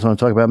Fear, you guys want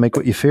to talk about Make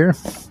What You Fear?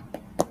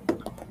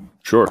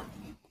 Sure.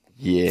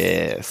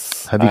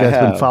 Yes. Have you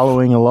guys been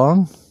following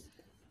along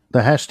the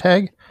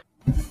hashtag?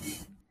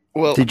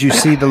 Well, did you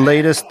see the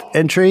latest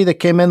entry that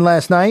came in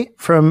last night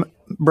from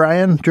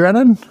Brian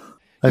Drennan?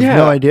 I have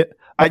no idea.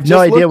 I have no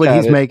idea what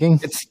he's making.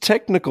 It's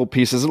technical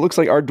pieces. It looks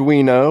like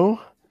Arduino,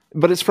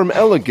 but it's from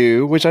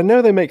Elegoo, which I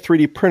know they make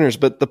 3D printers,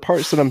 but the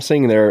parts that I'm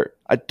seeing there,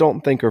 I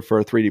don't think are for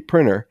a 3D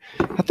printer.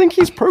 I think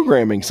he's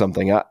programming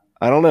something. I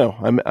don't know.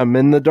 I'm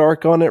in the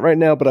dark on it right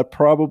now, but I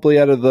probably,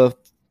 out of the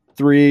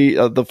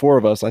four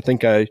of us, I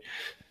think I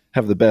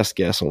have the best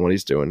guess on what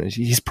he's doing.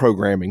 He's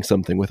programming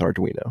something with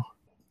Arduino.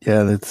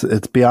 Yeah,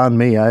 it's beyond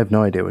me. I have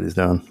no idea what he's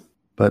doing,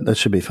 but that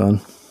should be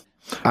fun.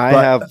 I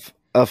have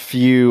a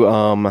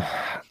few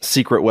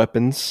secret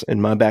weapons in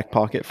my back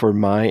pocket for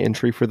my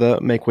entry for the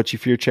Make What You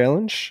Fear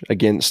challenge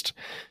against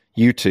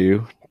you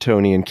two,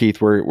 Tony and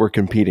Keith. We're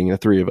competing, the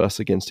three of us,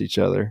 against each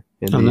other.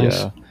 And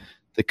nice.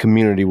 The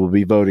community will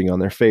be voting on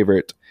their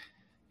favorite.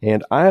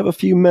 And I have a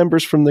few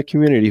members from the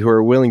community who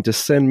are willing to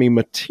send me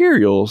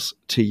materials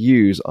to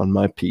use on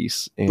my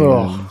piece. And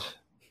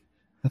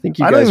I think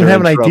you guys don't even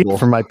have an trouble. idea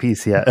for my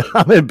piece yet.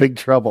 I'm in big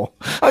trouble.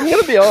 I'm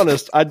going to be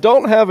honest. I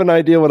don't have an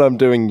idea what I'm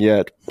doing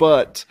yet,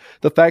 but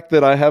the fact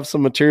that I have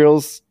some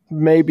materials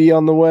maybe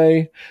on the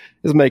way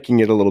is making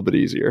it a little bit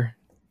easier.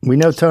 We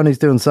know Tony's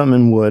doing something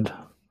in wood.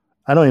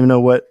 I don't even know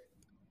what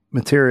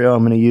material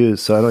I'm going to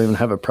use, so I don't even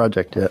have a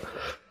project yet.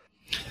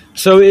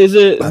 So is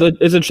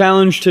a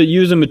challenge to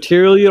use a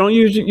material you don't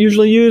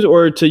usually use,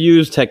 or to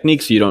use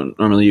techniques you don't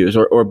normally use,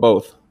 or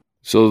both?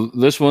 So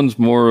this one's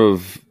more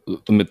of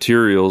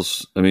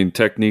materials. I mean,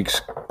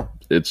 techniques,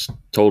 it's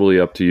totally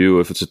up to you.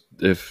 If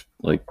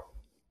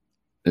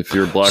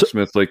you're a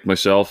blacksmith like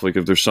myself, like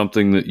if there's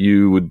something that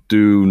you would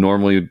do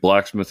normally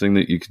blacksmithing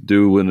that you could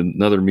do in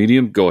another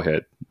medium, go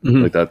ahead.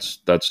 Mm-hmm. Like that's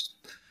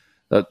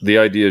the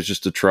idea is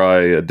just to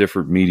try a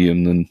different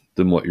medium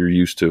than what you're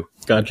used to.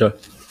 Gotcha.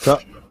 So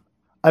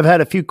I've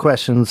had a few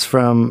questions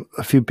from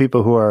a few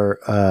people who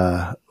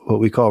are what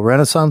we call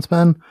Renaissance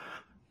men,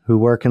 who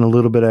work in a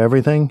little bit of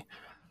everything.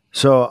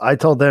 So I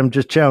told them,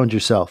 just challenge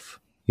yourself.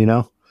 You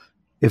know,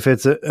 if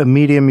it's a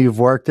medium you've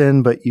worked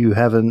in, but you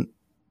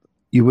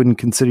wouldn't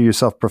consider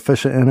yourself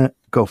proficient in it,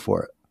 go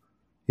for it.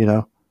 You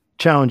know,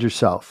 challenge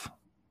yourself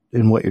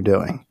in what you're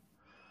doing.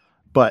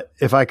 But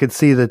if I could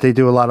see that they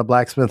do a lot of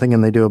blacksmithing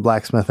and they do a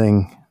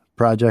blacksmithing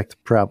project,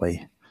 it's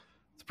probably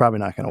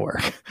not going to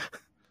work.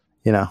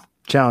 You know,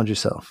 challenge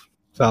yourself.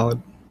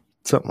 Solid.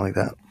 Something like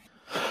that.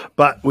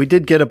 But we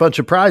did get a bunch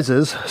of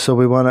prizes, so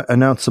we want to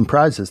announce some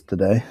prizes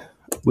today.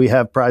 We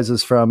have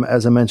prizes from,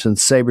 as I mentioned,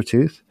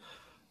 Sabertooth.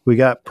 We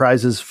got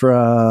prizes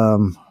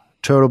from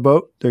Total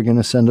Boat. They're going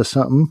to send us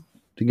something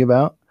to give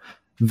out.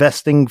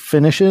 Vesting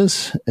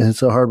Finishes.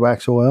 It's a hard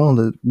wax oil.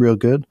 They're real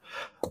good.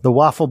 The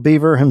Waffle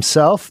Beaver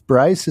himself,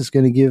 Bryce, is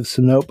going to give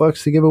some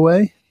notebooks to give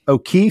away.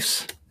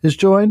 O'Keefe's is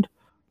joined.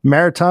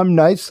 Maritime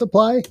Knife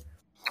Supply.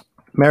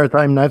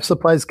 Maritime Knife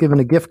Supply is giving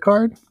a gift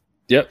card.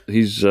 Yep,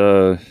 he's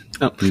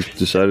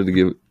decided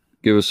to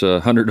give us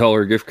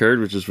 $100 gift card,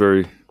 which is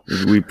we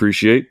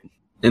appreciate.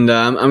 And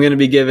I'm going to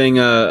be giving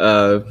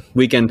a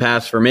weekend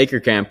pass for Maker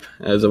Camp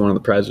as one of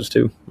the prizes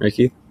too, right,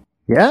 Keith?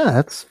 Yeah,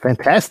 that's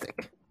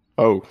fantastic.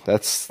 Oh,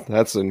 that's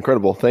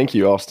incredible. Thank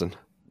you, Austin.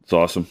 It's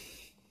awesome.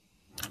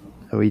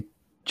 We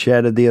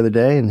chatted the other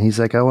day, and he's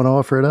like, I want to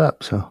offer it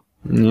up. So,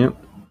 yep.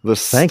 The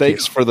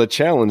stakes for the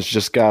challenge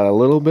just got a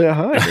little bit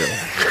higher.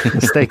 The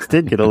stakes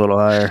did get a little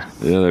higher.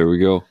 Yeah, there we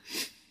go.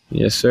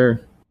 Yes,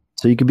 sir.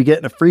 So you could be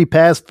getting a free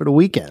pass for the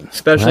weekend.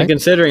 Especially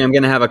considering I'm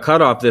going to have a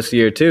cutoff this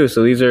year, too.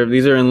 So these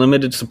are in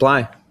limited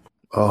supply.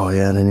 Oh,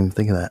 yeah, I didn't even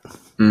think of that.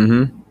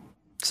 Mm-hmm.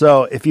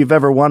 So if you've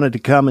ever wanted to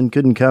come and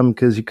couldn't come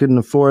because you couldn't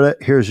afford it,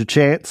 here's your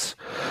chance.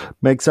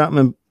 Make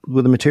something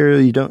with a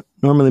material you don't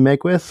normally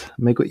make with.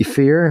 Make what you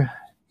fear.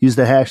 Use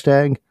the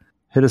hashtag.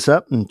 Hit us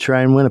up and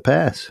try and win a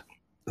pass.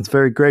 It's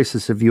very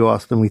gracious of you,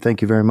 Austin. We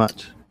thank you very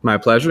much. My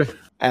pleasure.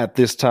 At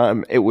this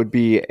time, it would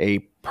be a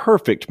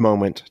perfect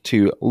moment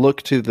to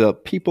look to the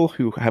people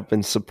who have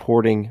been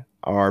supporting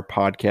our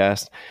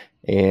podcast.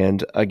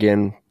 And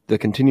again, the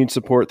continued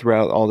support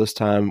throughout all this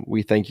time.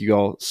 We thank you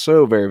all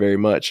so very, very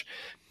much.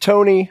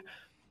 Tony,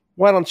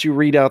 why don't you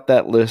read out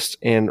that list?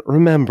 And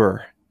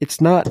remember, it's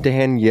not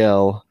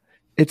Danielle,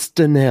 it's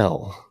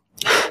Danelle.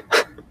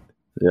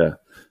 Yeah.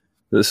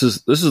 This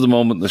is the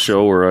moment in the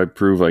show where I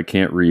prove I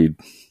can't read.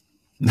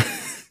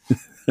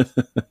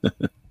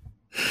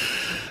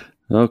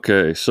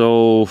 Okay,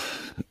 so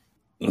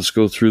let's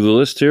go through the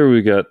list here.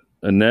 We got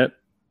Annette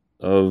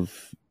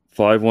of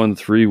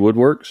 513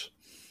 Woodworks.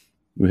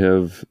 We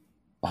have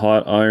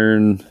Hot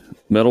Iron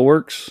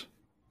Metalworks.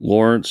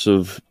 Lawrence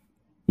of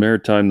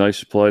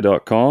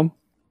MaritimeKnifeSupply.com.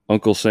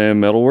 Uncle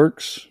Sam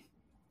Metalworks.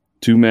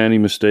 Too Many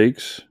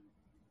Mistakes.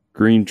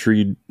 Green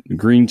Street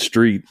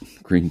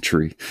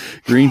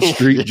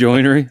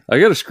Joinery. I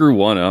got to screw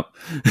one up.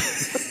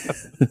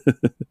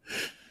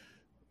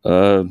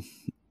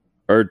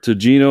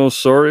 Artugino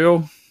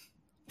Sorio,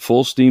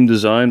 Full Steam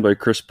Design by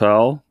Chris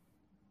Powell,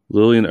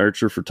 Lillian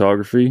Archer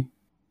Photography,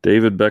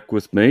 David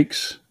Beckwith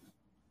Makes,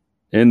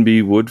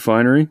 NB Wood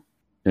Finery,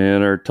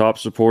 and our top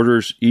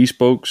supporters,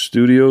 eSpoke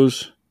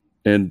Studios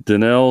and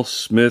Danelle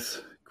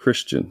Smith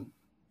Christian.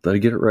 Did I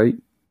get it right?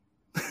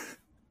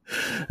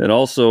 And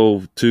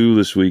also, too,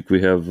 this week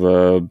we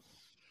have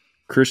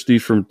Christy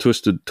from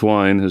Twisted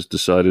Twine has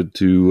decided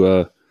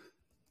to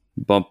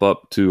bump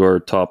up to our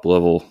top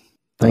level.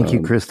 Thank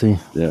you, Christy.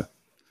 Yeah.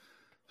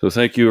 So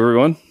thank you,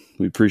 everyone.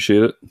 We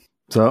appreciate it.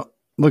 So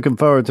looking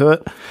forward to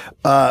it.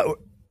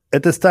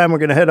 At this time, we're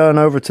going to head on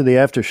over to the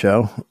after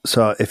show.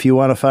 So if you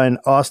want to find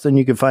Austin,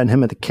 you can find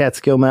him at the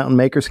Catskill Mountain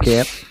Makers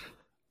Camp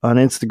on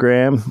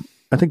Instagram.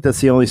 I think that's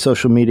the only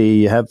social media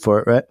you have for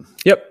it, right?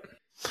 Yep.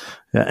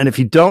 Yeah, and if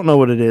you don't know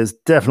what it is,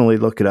 definitely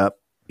look it up.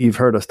 You've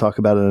heard us talk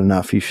about it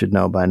enough. You should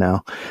know by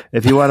now.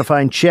 If you want to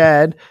find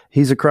Chad,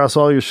 he's across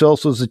all your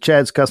socials at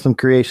Chad's Custom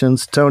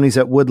Creations. Tony's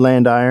at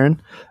Woodland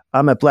Iron.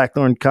 I'm at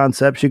Blackthorn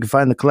Concepts. You can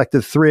find the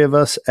collective three of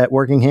us at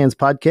Working Hands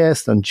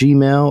Podcast on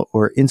Gmail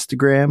or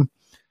Instagram.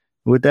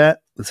 With that,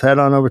 let's head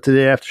on over to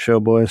the after show,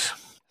 boys.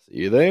 See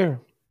you there.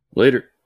 Later.